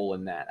big role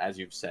in that, as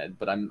you've said.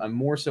 But I'm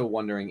more so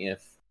wondering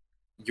if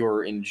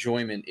your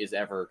enjoyment is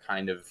ever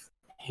kind of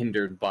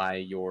hindered by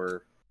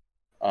your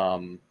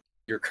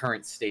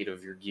current state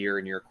of your gear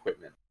and your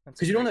equipment. That's a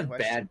Because you don't great have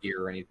question. bad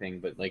gear or anything,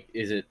 but like,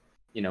 is it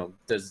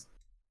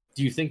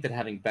do you think that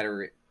having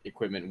better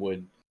equipment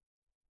would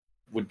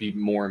be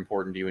more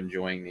important to you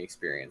enjoying the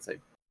experience?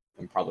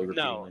 I'm probably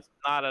repeating No, this.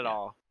 not at Yeah.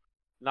 all,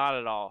 not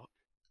at all.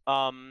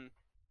 Um,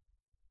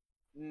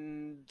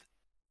 mm,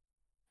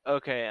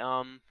 okay.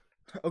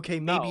 Okay,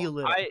 maybe No, a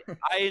little.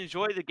 I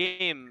enjoy the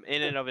game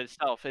in and of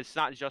itself. It's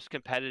not just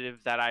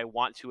competitive that I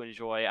want to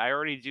enjoy. I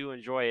already do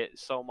enjoy it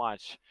so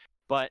much,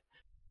 but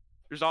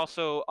there's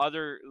also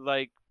other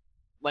like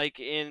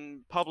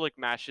in public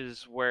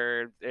matches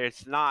where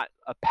it's not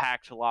a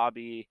packed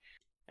lobby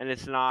and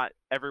it's not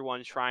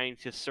everyone trying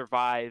to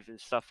survive and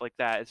stuff like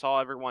that. It's all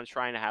everyone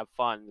trying to have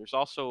fun. There's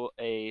also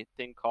a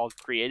thing called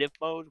creative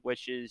mode,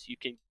 which is you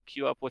can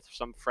queue up with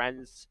some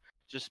friends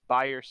just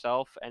by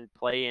yourself and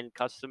play in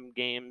custom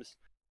games,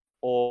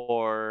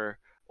 or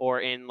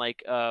in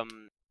like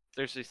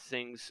there's these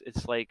things.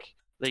 It's like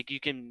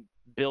you can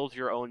build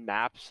your own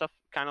map, stuff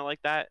kind of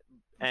like that,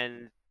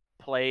 and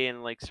play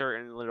in like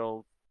certain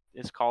little.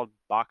 It's called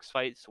box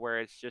fights,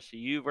 where it's just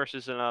you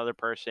versus another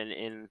person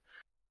in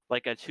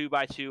like a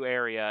 2x2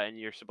 area, and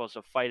you're supposed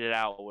to fight it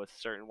out with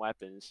certain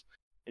weapons,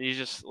 and you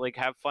just like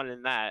have fun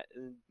in that.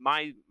 And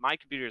my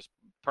computer is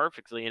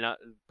perfectly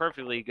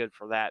good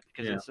for that,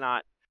 because Yeah. it's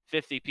not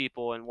 50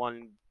 people in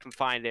one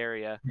confined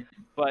area.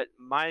 But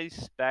my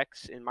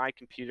specs in my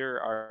computer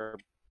are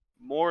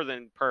more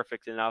than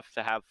perfect enough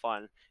to have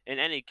fun in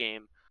any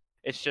game.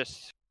 It's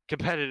just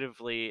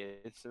competitively,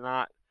 it's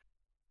not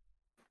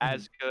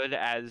as good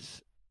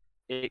as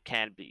it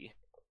can be,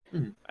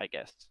 Mhm. I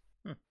guess.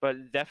 Hmm.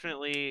 But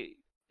definitely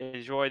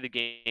enjoy the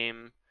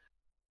game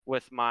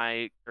with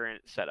my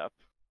current setup.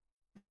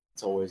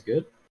 It's always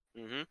good.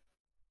 hmm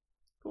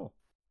Cool.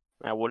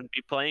 I wouldn't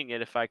be playing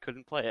it if I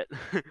couldn't play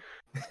it.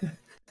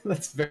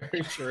 That's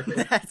very true.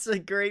 That's a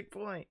great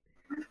point.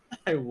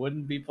 I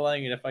wouldn't be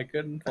playing it if I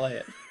couldn't play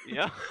it.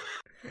 Yeah.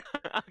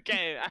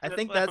 Okay. I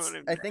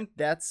think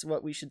that's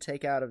what we should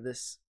take out of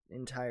this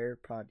entire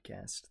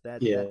podcast.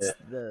 Yeah. That's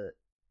the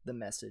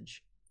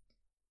message.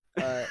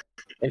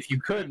 If you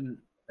couldn't,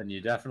 then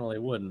you definitely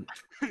wouldn't.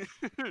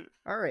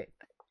 All right.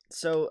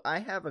 So I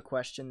have a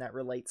question that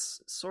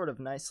relates sort of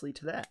nicely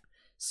to that.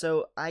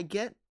 So I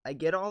get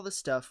all the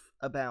stuff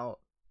about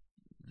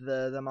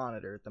the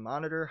monitor. The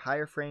monitor,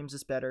 higher frames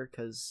is better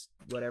because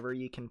whatever,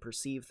 you can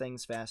perceive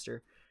things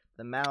faster.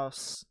 The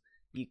mouse,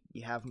 you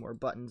have more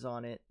buttons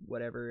on it,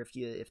 whatever,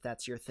 if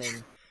that's your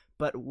thing.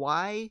 But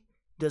why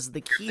does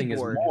the Thing is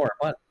keyboard more,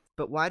 but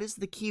But why does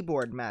the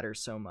keyboard matter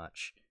so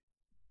much?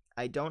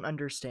 I don't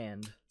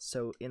understand,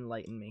 so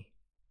enlighten me.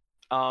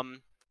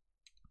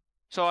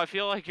 So I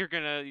feel like you're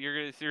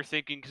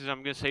thinking, because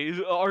I'm gonna say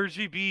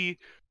RGB.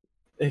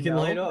 it can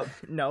light up.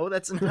 No,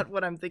 that's not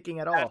what I'm thinking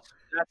at all.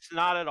 That's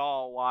not at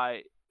all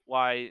why.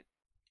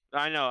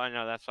 I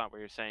know that's not what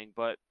you're saying,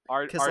 but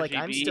Because like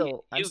I'm RGB,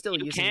 still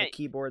you using the can't,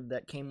 keyboard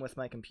that came with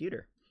my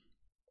computer,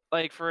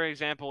 like, for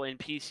example, in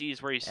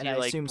PCs where you see and I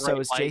like assume bright so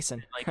is lights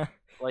Jason. and,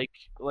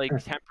 like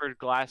tempered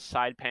glass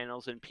side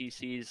panels in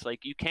PCs,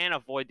 like you can't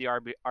avoid the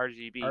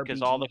RGB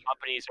because all the RBG.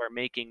 companies are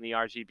making the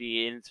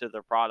RGB into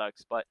their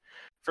products. But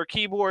for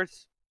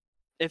keyboards,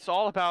 it's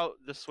all about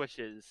the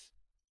switches,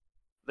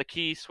 the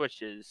key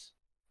switches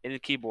in the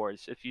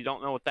keyboards. If you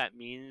don't know what that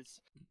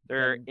means,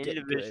 they're Then get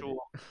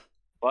individual. good.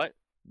 What?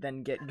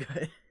 Then get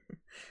good.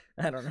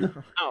 I don't know.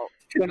 No,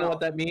 If you don't know no. what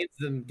that means,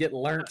 then get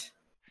learnt.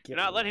 You're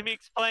not letting me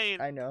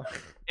explain. I know.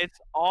 It's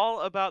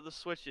all about the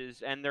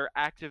switches and their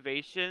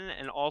activation,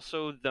 and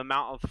also the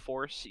amount of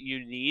force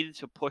you need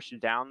to push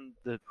down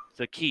the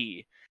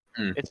key.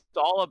 Mm. It's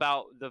all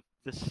about the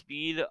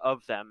speed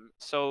of them.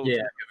 So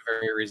Yeah, a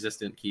very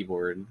resistant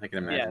keyboard. I can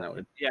imagine that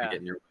would get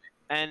in your way.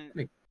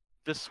 And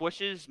the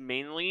switches,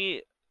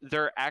 mainly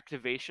their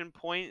activation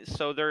point.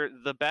 So they're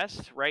the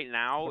best right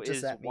now What does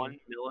is that mean? 1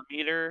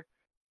 millimeter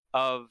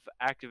of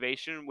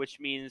activation, which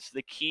means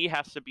the key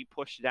has to be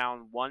pushed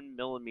down 1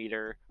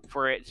 millimeter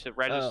for it to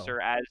register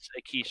as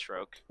a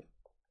keystroke.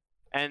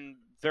 And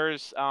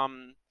there's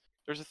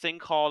a thing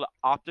called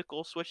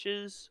optical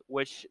switches,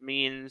 which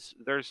means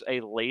there's a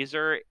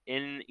laser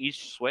in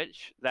each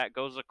switch that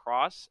goes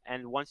across,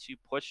 and once you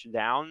push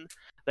down,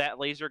 that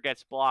laser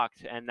gets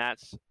blocked, and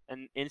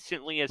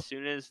instantly, as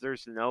soon as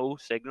there's no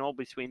signal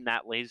between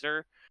that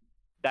laser,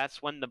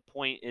 that's when the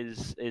point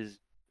is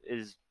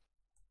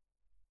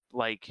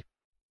like,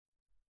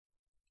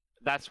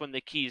 that's when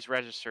the key's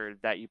registered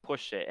that you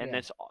pushed it. And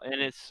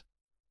Yeah.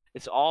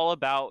 it's all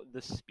about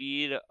the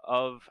speed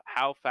of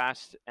how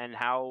fast and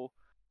how,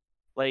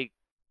 like,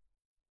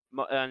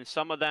 and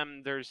some of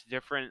them there's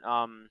different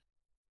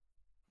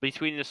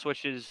between the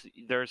switches.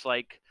 There's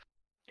like,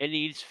 it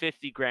needs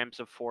 50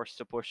 grams of force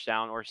to push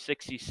down, or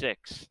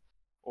 66,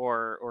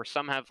 or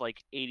some have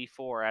like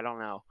 84. I don't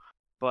know,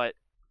 but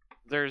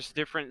there's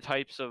different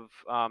types of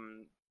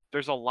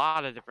there's a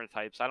lot of different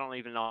types. I don't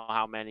even know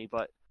how many,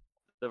 but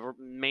the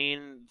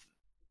main,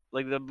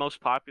 like the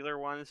most popular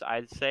ones,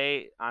 I'd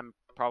say, I'm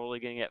probably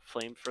gonna get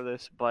flamed for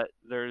this, but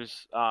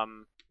there's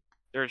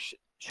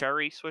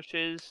Cherry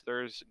switches,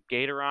 there's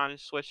Gatoron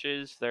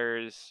switches,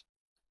 there's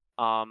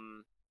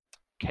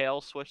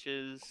Kale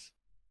switches,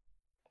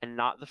 and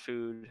not the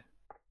food,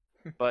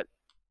 but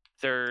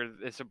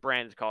it's a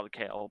brand called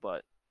Kale,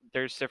 but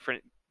there's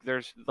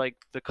like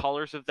the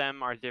colors of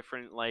them are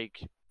different, like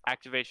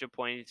activation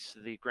points,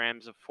 the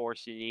grams of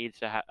force you need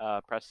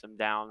to press them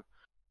down.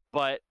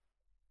 But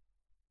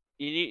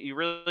you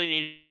really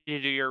need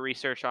to do your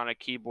research on a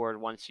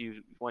keyboard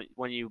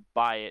when you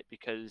buy it,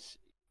 because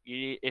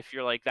if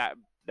you're like that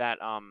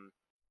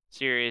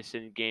serious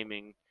in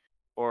gaming,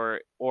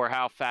 or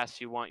how fast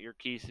you want your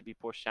keys to be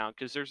pushed down,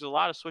 because there's a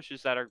lot of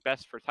switches that are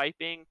best for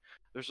typing.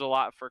 There's a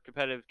lot for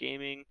competitive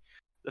gaming.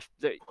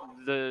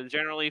 the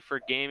generally for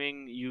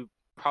gaming, you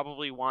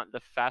probably want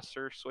the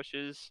faster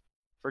switches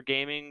for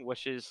gaming,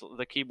 which is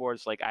the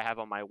keyboards like I have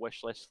on my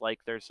wish list. Like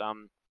there's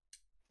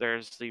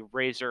the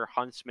Razer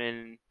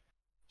Huntsman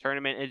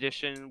Tournament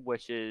Edition,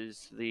 which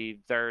is they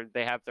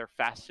have their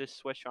fastest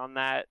switch on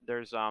that.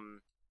 There's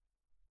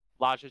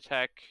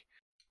Logitech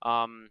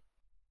um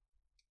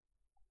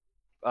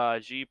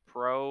G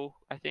Pro,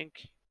 I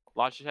think.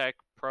 Logitech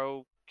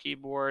Pro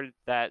keyboard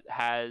that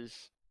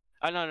has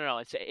no,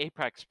 it's an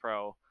Apex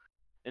Pro.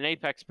 An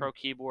Apex Pro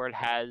keyboard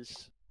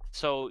has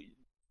so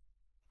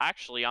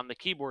actually on the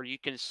keyboard you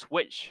can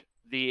switch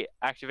the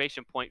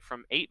activation point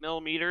from 8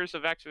 millimeters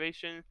of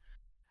activation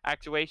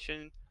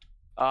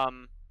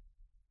um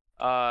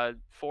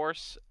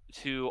force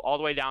to all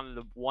the way down to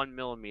the 1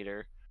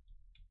 millimeter.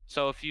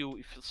 So if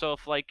you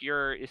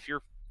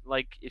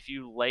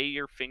lay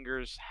your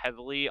fingers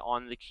heavily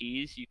on the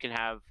keys, you can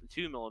have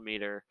 2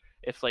 millimeter.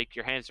 If like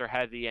your hands are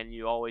heavy and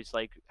you always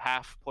like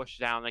half push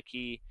down the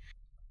key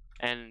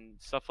and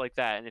stuff like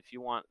that, and if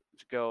you want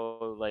to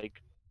go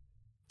like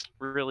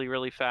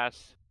really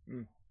fast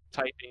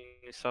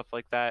typing and stuff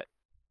like that,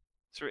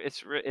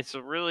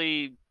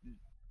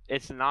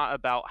 it's not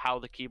about how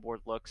the keyboard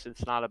looks.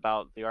 It's not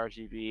about the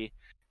RGB.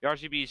 The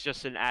RGB is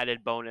just an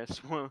added bonus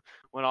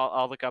when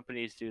all the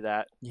companies do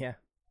that. Yeah.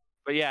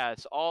 But yeah,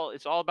 it's all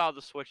about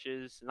the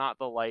switches, not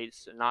the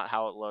lights, and not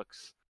how it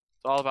looks.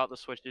 It's all about the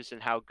switches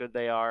and how good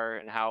they are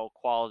and how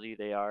quality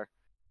they are,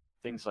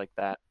 things like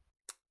that.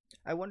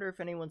 I wonder if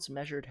anyone's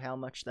measured how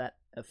much that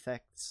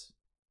affects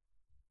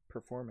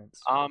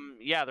performance.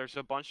 Yeah, there's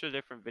a bunch of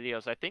different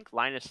videos. I think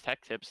Linus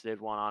Tech Tips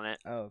did one on it.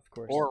 Oh, of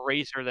course. Or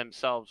Razer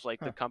themselves, like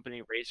Huh. the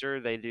company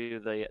Razer, they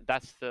do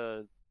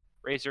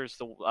Razer's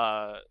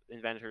the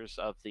inventors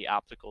of the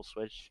optical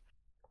switch,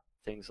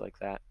 things like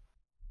that.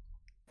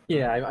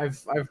 Yeah,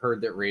 I've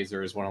heard that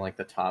Razer is one of like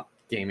the top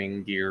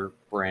gaming gear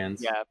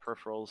brands. Yeah,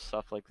 peripherals,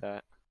 stuff like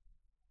that.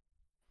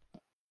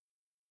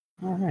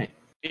 All right.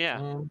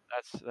 Yeah,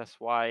 that's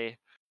why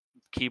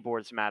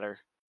keyboards matter.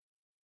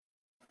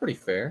 Pretty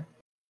fair.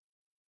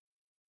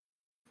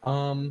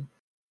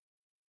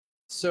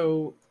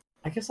 So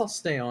I guess I'll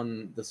stay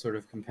on the sort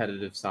of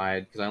competitive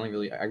side because I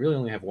really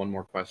only have one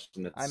more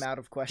question. That's I'm out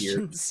of geared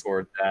questions.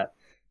 toward that.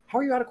 How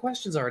are you out of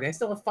questions already? I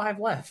still have 5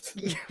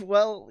 left.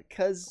 Well,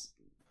 because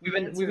we've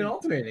been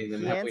alternating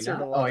them. he have we answered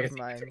not? a lot I guess of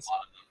he answered mines. a lot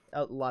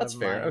of them. A lot That's of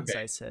fair, mines,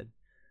 okay. I said.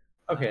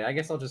 Okay, I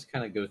guess I'll just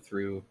kind of go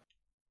through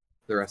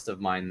the rest of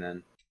mine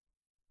then.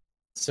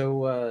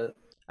 So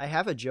I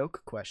have a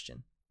joke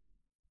question.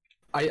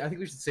 I think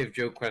we should save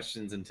joke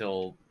questions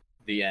until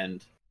the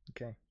end.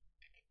 Okay.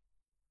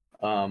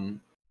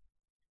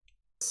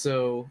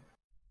 So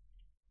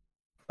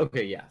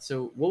okay, yeah.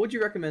 So what would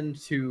you recommend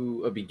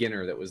to a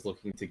beginner that was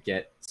looking to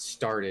get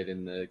started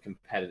in the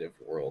competitive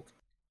world?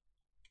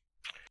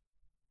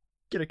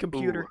 Get a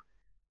computer. Ooh.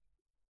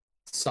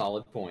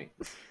 Solid point.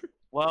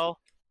 Well,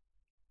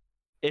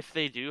 if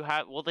they do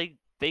have,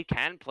 they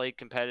can play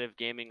competitive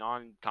gaming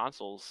on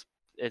consoles.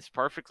 It's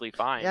perfectly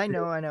fine. Yeah, I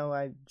know.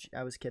 I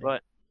was kidding.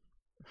 But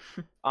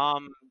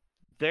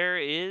there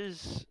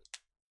is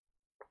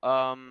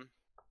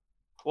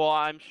well,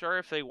 I'm sure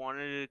if they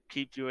wanted to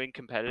keep doing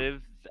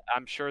competitive,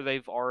 I'm sure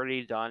they've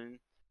already done.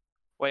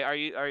 Wait,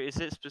 is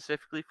it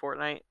specifically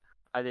Fortnite?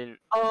 I didn't.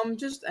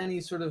 Just any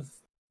sort of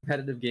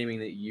competitive gaming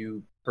that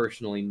you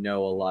personally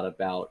know a lot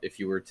about. If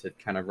you were to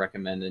kind of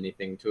recommend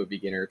anything to a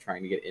beginner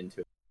trying to get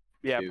into it.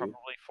 Yeah, too.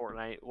 probably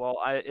Fortnite. Well,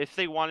 if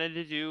they wanted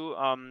to do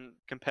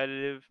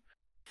competitive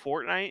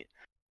Fortnite,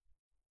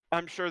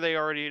 I'm sure they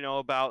already know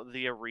about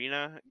the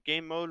arena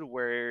game mode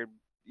where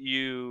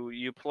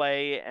you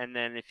play, and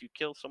then if you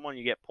kill someone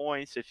you get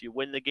points. If you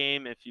win the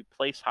game, if you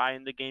place high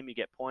in the game you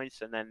get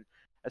points, and then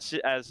as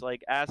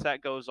that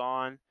goes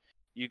on,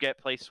 you get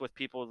placed with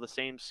people of the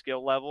same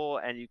skill level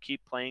and you keep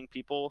playing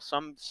people.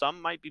 Some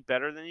might be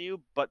better than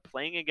you, but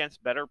playing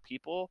against better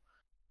people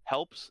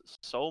helps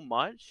so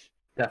much.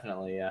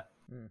 Definitely, yeah.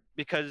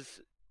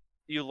 Because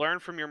you learn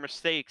from your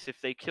mistakes.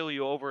 If they kill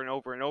you over and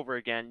over and over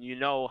again, you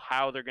know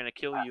how they're going to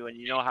kill you and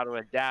you know how to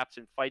adapt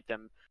and fight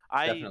them.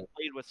 Definitely. I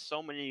played with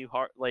so many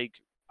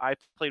I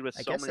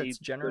guess that's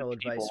general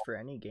advice for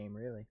any game,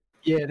 really.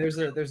 Yeah, there's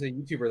a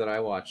YouTuber that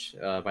I watch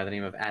by the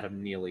name of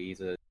Adam Neely.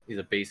 He's a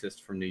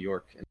bassist from New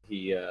York, and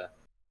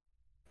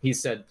he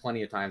said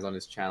plenty of times on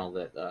his channel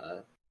that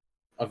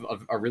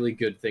a really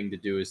good thing to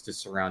do is to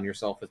surround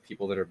yourself with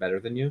people that are better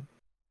than you,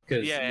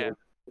 because you'll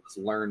just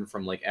learn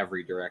from like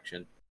every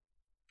direction.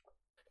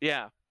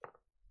 Yeah.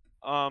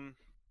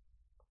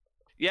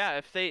 Yeah,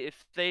 if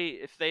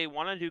they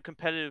want to do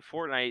competitive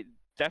Fortnite,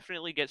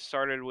 definitely get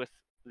started with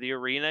the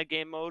arena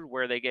game mode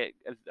where they get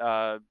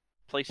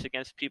placed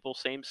against people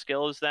same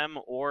skill as them,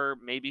 or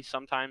maybe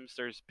sometimes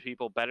there's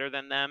people better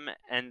than them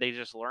and they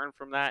just learn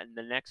from that. In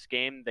the next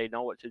game they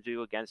know what to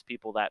do against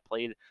people that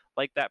played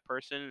like that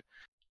person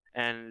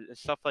and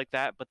stuff like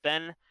that. But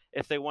then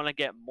if they want to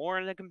get more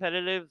into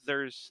competitive,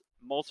 there's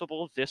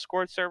multiple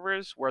Discord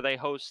servers where they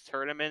host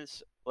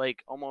tournaments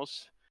like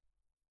almost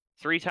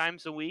 3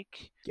 times a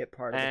week. Get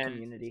part of the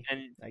community.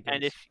 And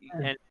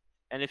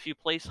and if you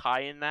place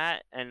high in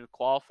that and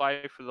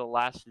qualify for the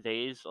last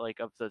days like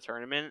of the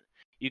tournament,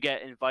 you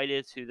get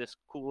invited to this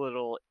cool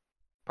little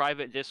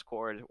private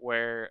Discord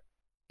where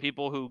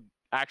people who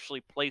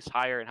actually place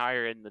higher and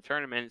higher in the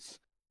tournaments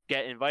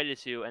get invited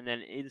to, and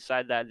then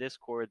inside that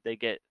Discord they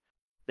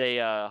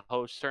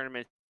host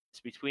tournaments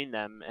between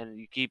them, and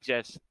you keep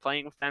just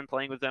playing with them,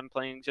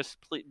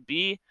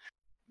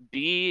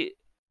 be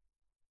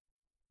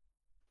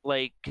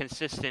like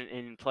consistent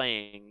in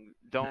playing.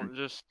 Don't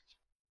just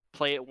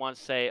play it once,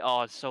 say,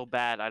 "Oh, it's so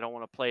bad, I don't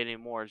want to play it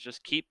anymore."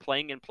 Just keep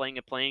playing and playing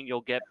and playing.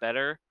 You'll get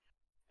better,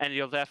 and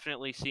you'll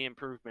definitely see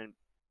improvement.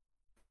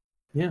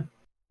 Yeah.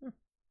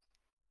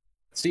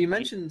 So you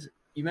mentioned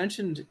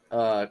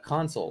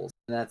consoles,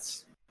 and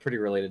that's pretty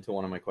related to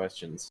one of my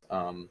questions.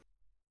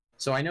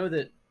 So I know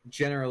that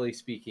generally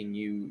speaking,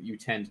 you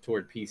tend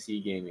toward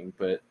PC gaming,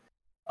 but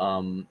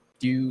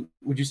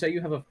would you say you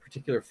have a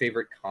particular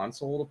favorite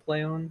console to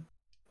play on,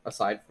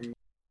 aside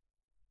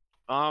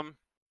from?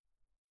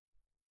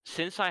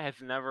 Since I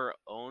have never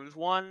owned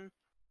one,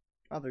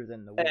 Other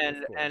than the Wii,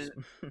 of course.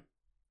 and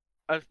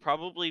I've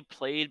probably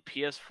played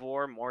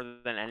PS4 more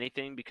than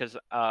anything because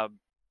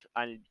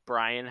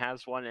Brian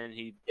has one and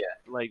he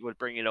like would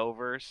bring it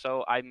over.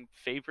 So I'm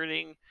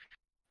favoriting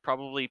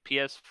probably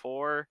PS4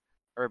 or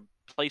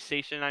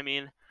PlayStation, I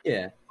mean.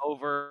 Yeah.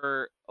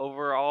 Over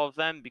all of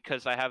them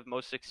because I have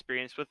most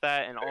experience with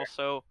that, and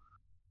also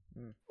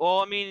well,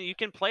 I mean, you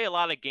can play a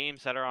lot of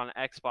games that are on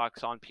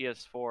Xbox on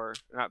PS4,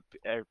 not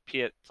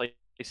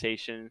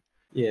PlayStation.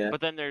 Yeah.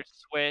 But then there's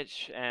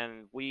Switch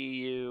and Wii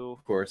U,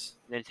 Of course.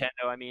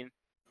 Nintendo, I mean.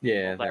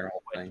 Yeah, Well, they're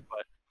all Switch, thing.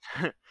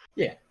 but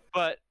Yeah.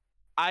 But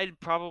I'd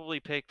probably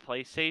pick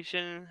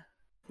PlayStation.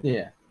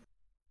 Yeah.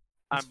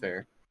 That's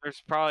fair.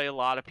 There's probably a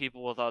lot of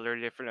people with other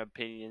different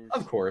opinions.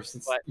 Of course,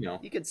 it's, but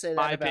you could say that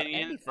my about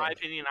opinion, anything. my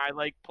opinion, I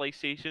like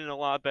PlayStation a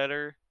lot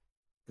better.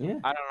 Yeah.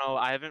 I don't know.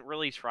 I haven't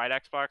really tried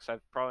Xbox.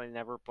 I've probably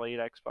never played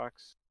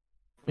Xbox.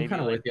 I'm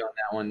kind of with you on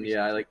that one.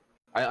 Yeah,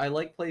 I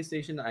like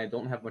PlayStation. I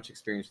don't have much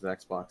experience with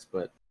Xbox,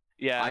 but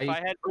yeah, if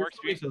I had more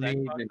experience with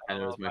Xbox,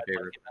 Nintendo is my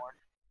favorite.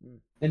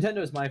 Like Nintendo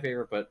is my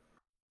favorite, but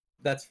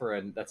that's for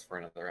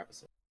another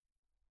episode.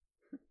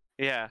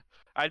 Yeah,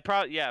 I'd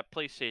probably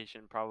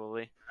PlayStation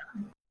probably.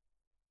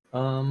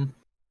 All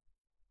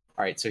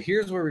right, so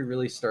here's where we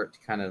really start to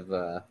kind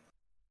of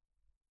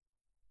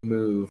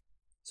move.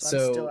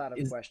 So I'm still out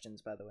of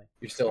questions, by the way.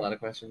 You're still out of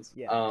questions?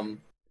 Yeah.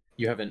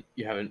 You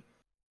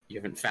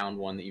haven't found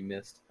one that you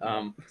missed.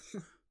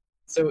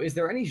 So is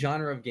there any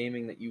genre of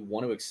gaming that you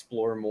want to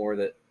explore more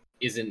that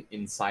isn't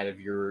inside of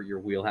your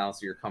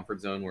wheelhouse or your comfort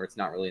zone, where it's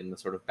not really in the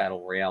sort of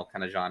battle royale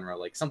kind of genre,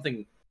 like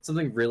something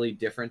really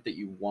different that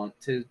you want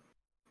to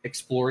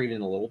explore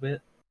even a little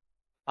bit?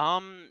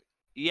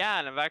 Yeah,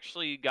 and I've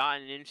actually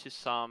gotten into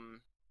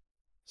some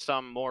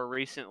more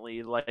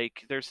recently.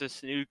 Like there's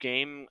this new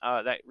game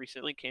that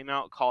recently came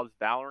out called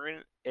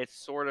Valorant.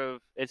 It's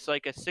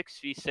like a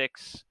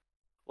 6v6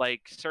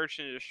 like search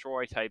and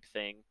destroy type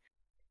thing.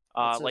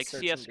 Like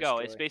CS:GO.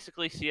 It's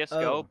basically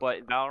CS:GO, but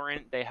in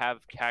Valorant they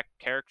have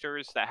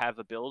characters that have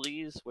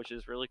abilities, which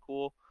is really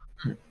cool.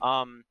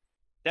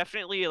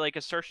 Definitely like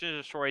a search and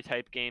destroy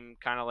type game,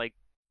 kind of like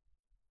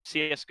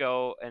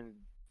CS:GO and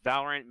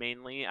Valorant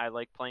mainly. I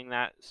like playing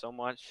that so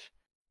much.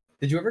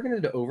 Did you ever get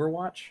into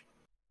Overwatch?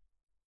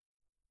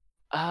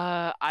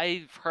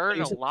 I've heard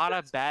a lot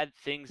of bad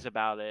things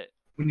about it.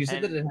 When you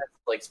said that it has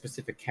like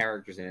specific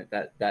characters in it,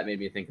 that made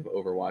me think of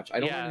Overwatch. I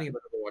don't know anything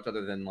about Overwatch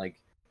other than like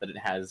that it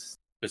has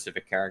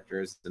specific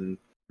characters, and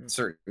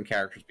certain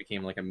characters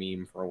became like a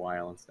meme for a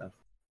while and stuff.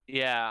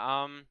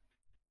 Yeah.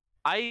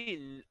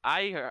 I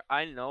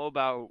know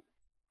about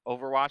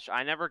Overwatch.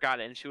 I never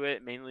got into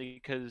it mainly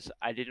because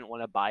I didn't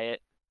want to buy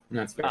it.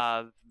 That's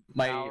fair.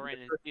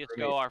 Valorant and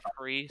CS:GO are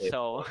free,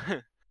 so.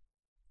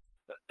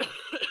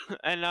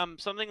 And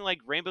something like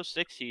Rainbow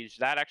Six Siege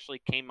that actually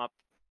came up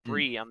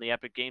free on the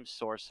Epic Games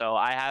Store, so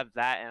I have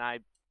that, and I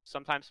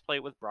sometimes play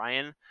it with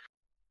Brian.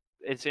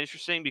 It's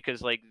interesting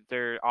because like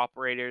their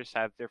operators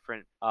have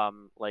different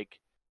like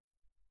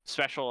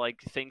special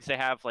like things they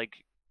have, like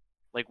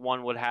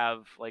one would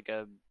have like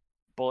a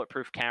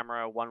bulletproof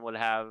camera, one would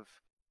have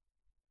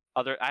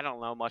other. I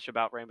don't know much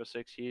about Rainbow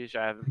Six Siege.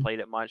 I haven't played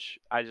it much.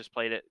 I just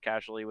played it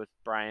casually with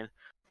Brian.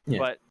 Yeah.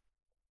 But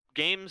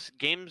games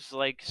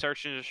like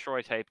search and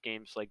destroy type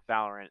games like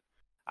Valorant,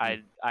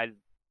 I'd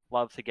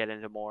love to get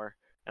into more,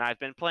 and I've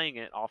been playing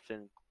it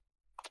often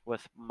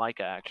with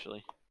Micah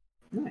actually.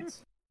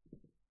 Nice.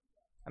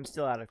 I'm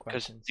still out of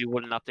questions. Because you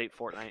wouldn't update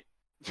Fortnite.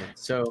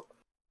 So,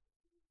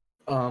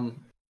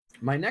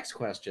 my next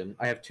question,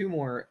 I have two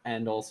more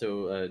and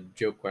also a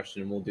joke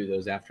question, and we'll do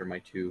those after my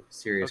two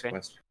serious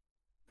questions.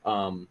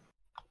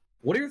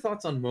 What are your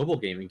thoughts on mobile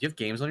gaming? Do you have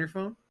games on your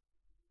phone?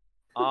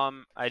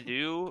 I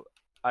do.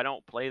 I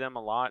don't play them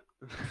a lot.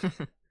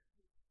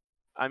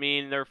 I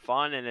mean, they're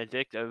fun and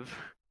addictive.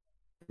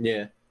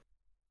 Yeah.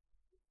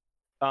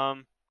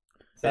 And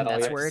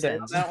that's where it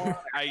ends.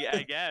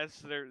 I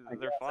guess they're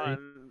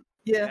fun.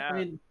 Yeah.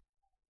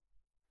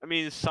 I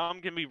mean,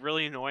 some can be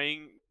really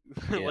annoying,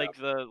 like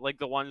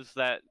the ones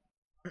that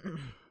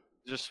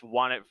just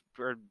want it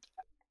for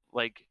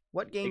like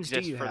What games do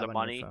exist you for have the on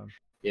money. your phone?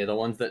 Yeah, the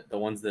ones that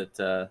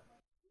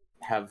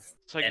have.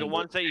 It's like the endless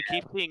ones that you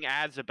keep ads. seeing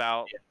ads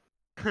about.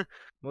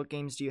 What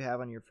games do you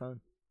have on your phone?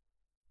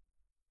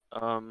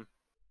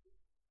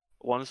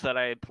 Ones that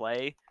I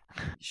play.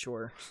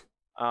 Sure.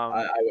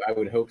 I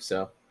would hope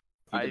so.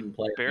 If you I didn't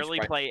play it, you barely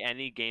should play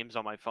any games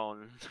on my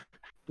phone.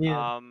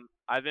 Yeah.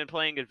 I've been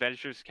playing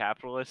Adventures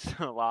Capitalist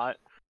a lot.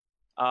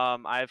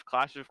 I have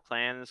Clash of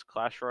Clans,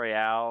 Clash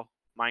Royale,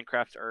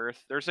 Minecraft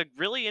Earth. There's a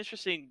really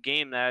interesting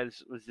game that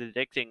was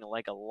addicting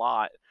like a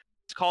lot.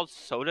 It's called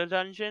Soda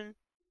Dungeon.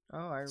 Oh,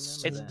 I remember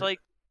It's that. like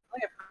I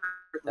think I've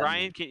heard that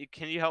Ryan, name.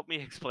 can you help me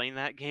explain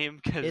that game?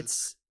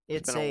 Because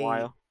It's been a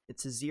while.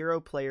 It's a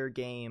 0-player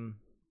game.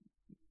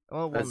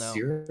 Oh, A well, no.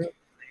 zero?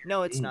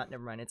 No, it's game. not.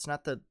 Never mind. It's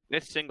not the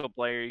It's single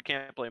player. You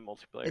can't play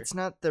multiplayer. It's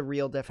not the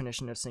real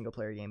definition of single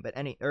player game, but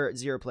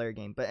 0-player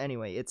game. But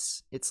anyway,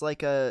 it's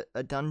like a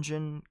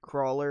dungeon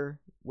crawler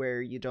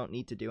where you don't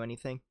need to do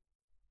anything.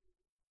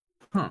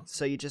 Huh.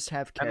 So you just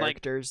have And,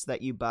 like- characters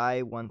that you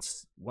buy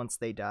once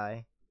they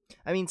die.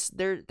 I mean,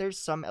 there's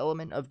some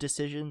element of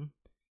decision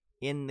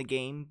in the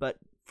game, but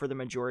for the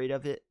majority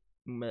of it,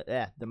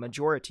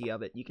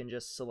 you can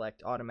just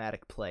select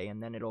automatic play,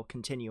 and then it'll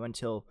continue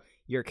until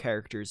your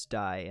characters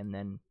die, and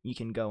then you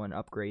can go and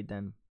upgrade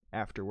them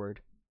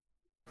afterward.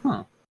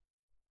 Huh.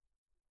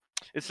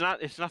 It's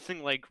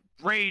nothing like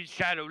Raid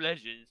Shadow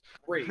Legends.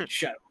 Raid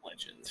Shadow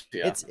Legends.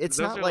 Yeah. It's Those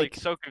not are like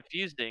so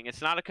confusing.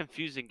 It's not a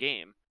confusing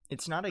game.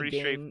 it's not a Pretty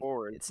game.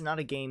 straightforward. It's not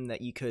a game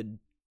that you could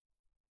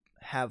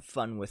have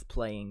fun with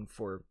playing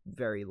for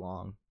very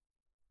long.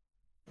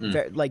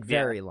 Mm.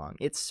 Very long.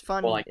 It's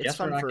fun. Well, I it's guess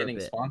fun we're not for a getting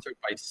bit. sponsored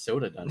by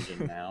Soda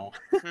Dungeon now.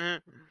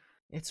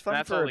 It's fun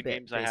That's for all a the bit,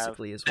 games I have.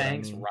 basically, is what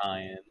Thanks, I mean.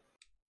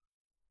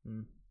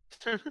 Ryan.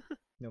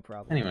 No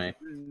problem. Anyway,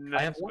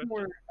 I have Next one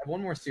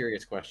question. more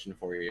serious question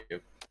for you,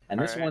 and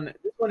All this right.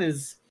 one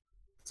is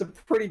it's a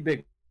pretty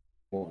big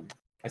one.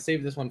 I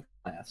saved this one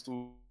for last.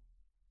 Ooh.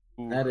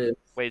 That is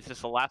Wait, is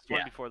this the last one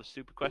Yeah. before the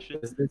stupid question?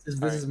 this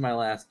is Alright. my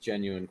last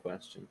genuine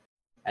question,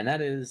 and that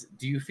is: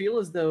 do you feel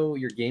as though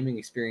your gaming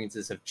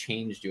experiences have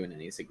changed you in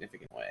any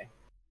significant way?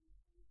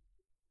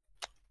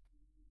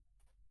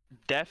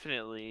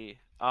 Definitely.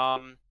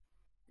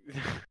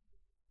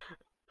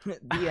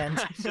 The end.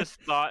 I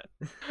just thought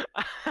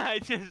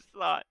like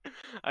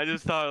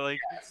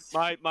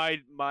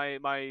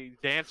my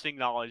dancing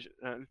knowledge.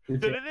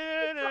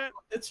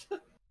 It's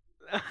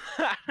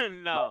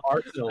No.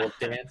 arsenal of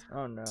dance.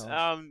 Oh no.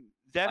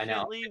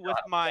 Definitely I know,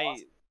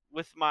 awesome.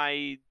 with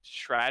my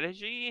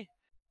strategy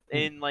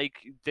in like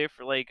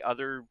different like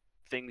other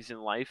things in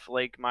life,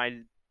 like my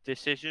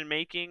decision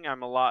making,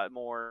 I'm a lot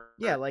more.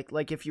 Yeah,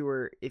 like if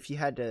you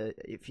had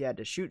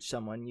to shoot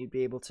someone, you'd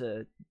be able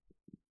to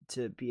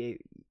be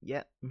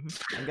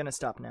I'm gonna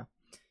stop now.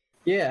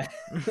 Yeah,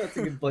 that's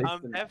a good place. to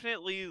know.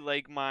 Definitely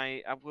like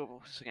my what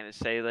was I gonna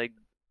say, like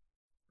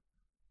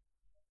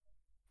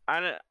I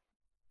don't.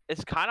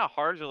 It's kind of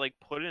hard to like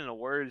put into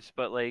words,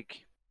 but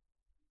like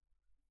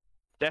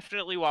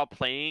definitely while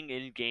playing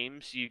in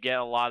games, you get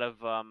a lot of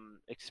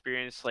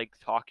experience like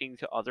talking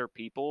to other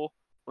people.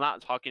 Well,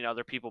 not talking to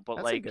other people, but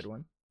That's like a good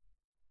one.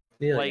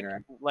 Yeah,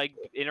 like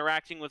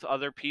interacting with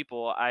other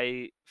people.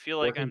 I feel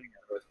like working I'm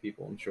together with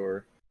people. I'm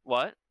sure.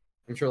 what?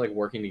 I'm sure, like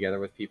working together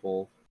with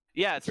people.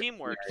 Yeah, Different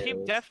teamwork.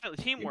 scenarios.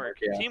 Definitely teamwork. Teamwork,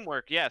 yeah.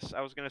 Teamwork. Yes, I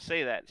was gonna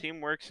say that.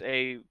 Teamwork's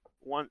a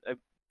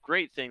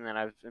great thing that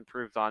I've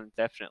improved on.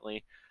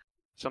 Definitely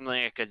something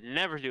I could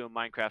never do in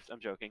Minecraft. I'm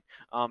joking.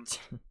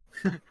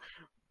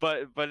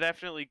 But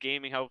definitely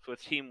gaming helps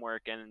with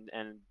teamwork and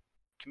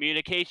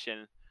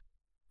communication.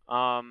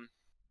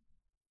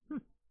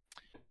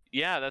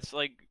 Yeah,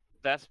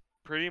 that's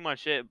pretty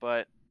much it.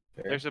 But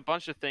Fair. there's a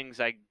bunch of things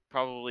I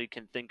probably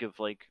can think of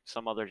like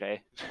some other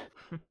day.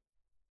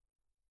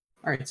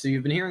 All right, so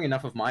you've been hearing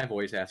enough of my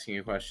voice asking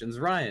you questions.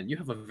 Ryan, you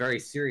have a very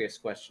serious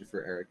question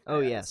for Eric. Oh,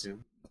 I yes.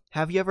 assume.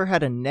 Have you ever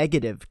had a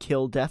negative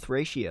kill-death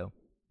ratio?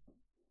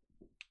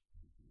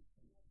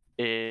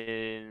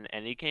 In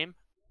any game?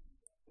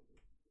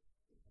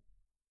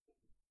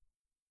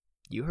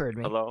 You heard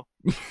me. Hello?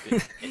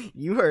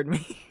 You heard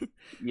me.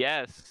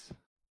 Yes.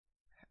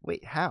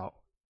 Wait, how?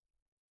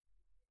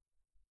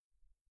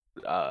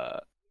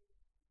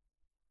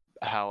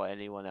 How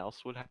anyone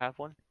else would have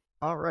one?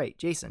 All right,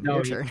 Jason, No,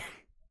 your he- turn.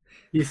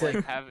 He said,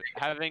 Like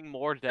having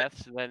more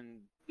deaths than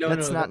no,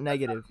 That's no, not that's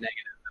negative.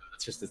 negative.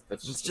 That's just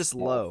It's a just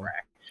small low.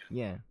 fraction.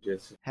 Yeah.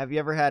 Just Have you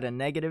ever had a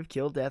negative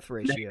kill-death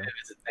ratio?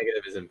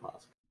 negative is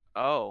impossible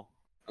oh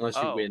unless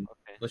you win.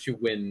 Okay. Unless you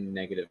win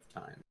negative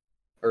time,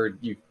 or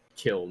you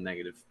kill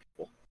negative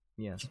people.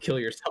 Yes. You kill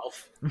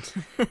yourself.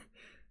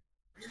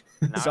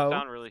 Now So- I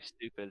sound really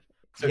stupid.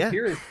 So Yeah.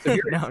 here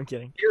No, I'm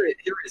kidding.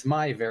 here is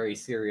my very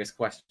serious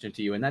question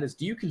to you, and that is: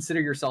 do you consider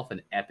yourself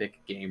an epic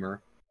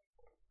gamer?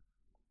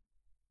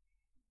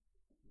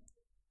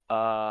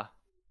 All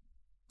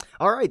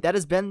right, that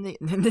has been the.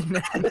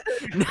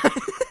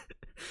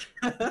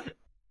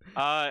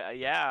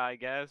 Yeah, I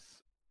guess.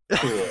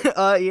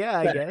 Cool. Yeah,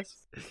 I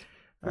guess.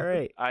 All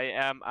right.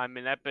 I'm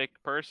an epic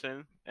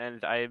person.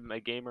 and I'm a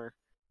gamer.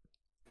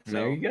 So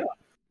There you go.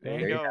 There There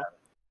you you go. There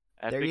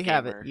Epic you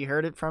have it. gamer. You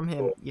heard it from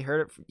him. You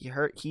heard it. You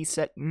heard. He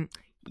said.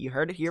 You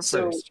heard it here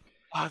So- first.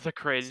 Oh, the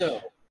cringe.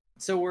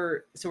 So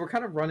we're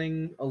kind of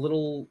running a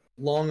little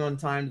long on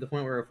time to the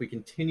point where if we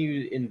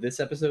continue in this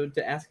episode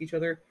to ask each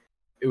other,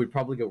 it would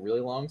probably go really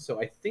long. So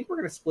I think we're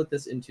gonna split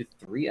this into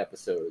 3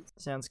 episodes.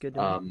 Sounds good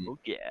to me. Oh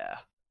yeah.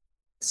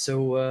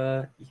 So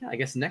yeah, I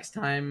guess next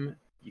time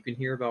you can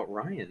hear about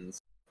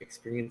Ryan's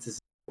experiences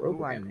in Who I'm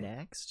programming.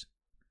 next?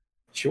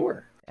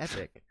 Sure.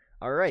 Epic.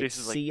 All right.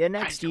 Jason's like, See you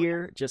next "I'm doing it."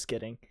 year. Just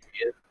kidding.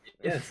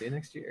 Yeah, see you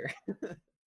next year.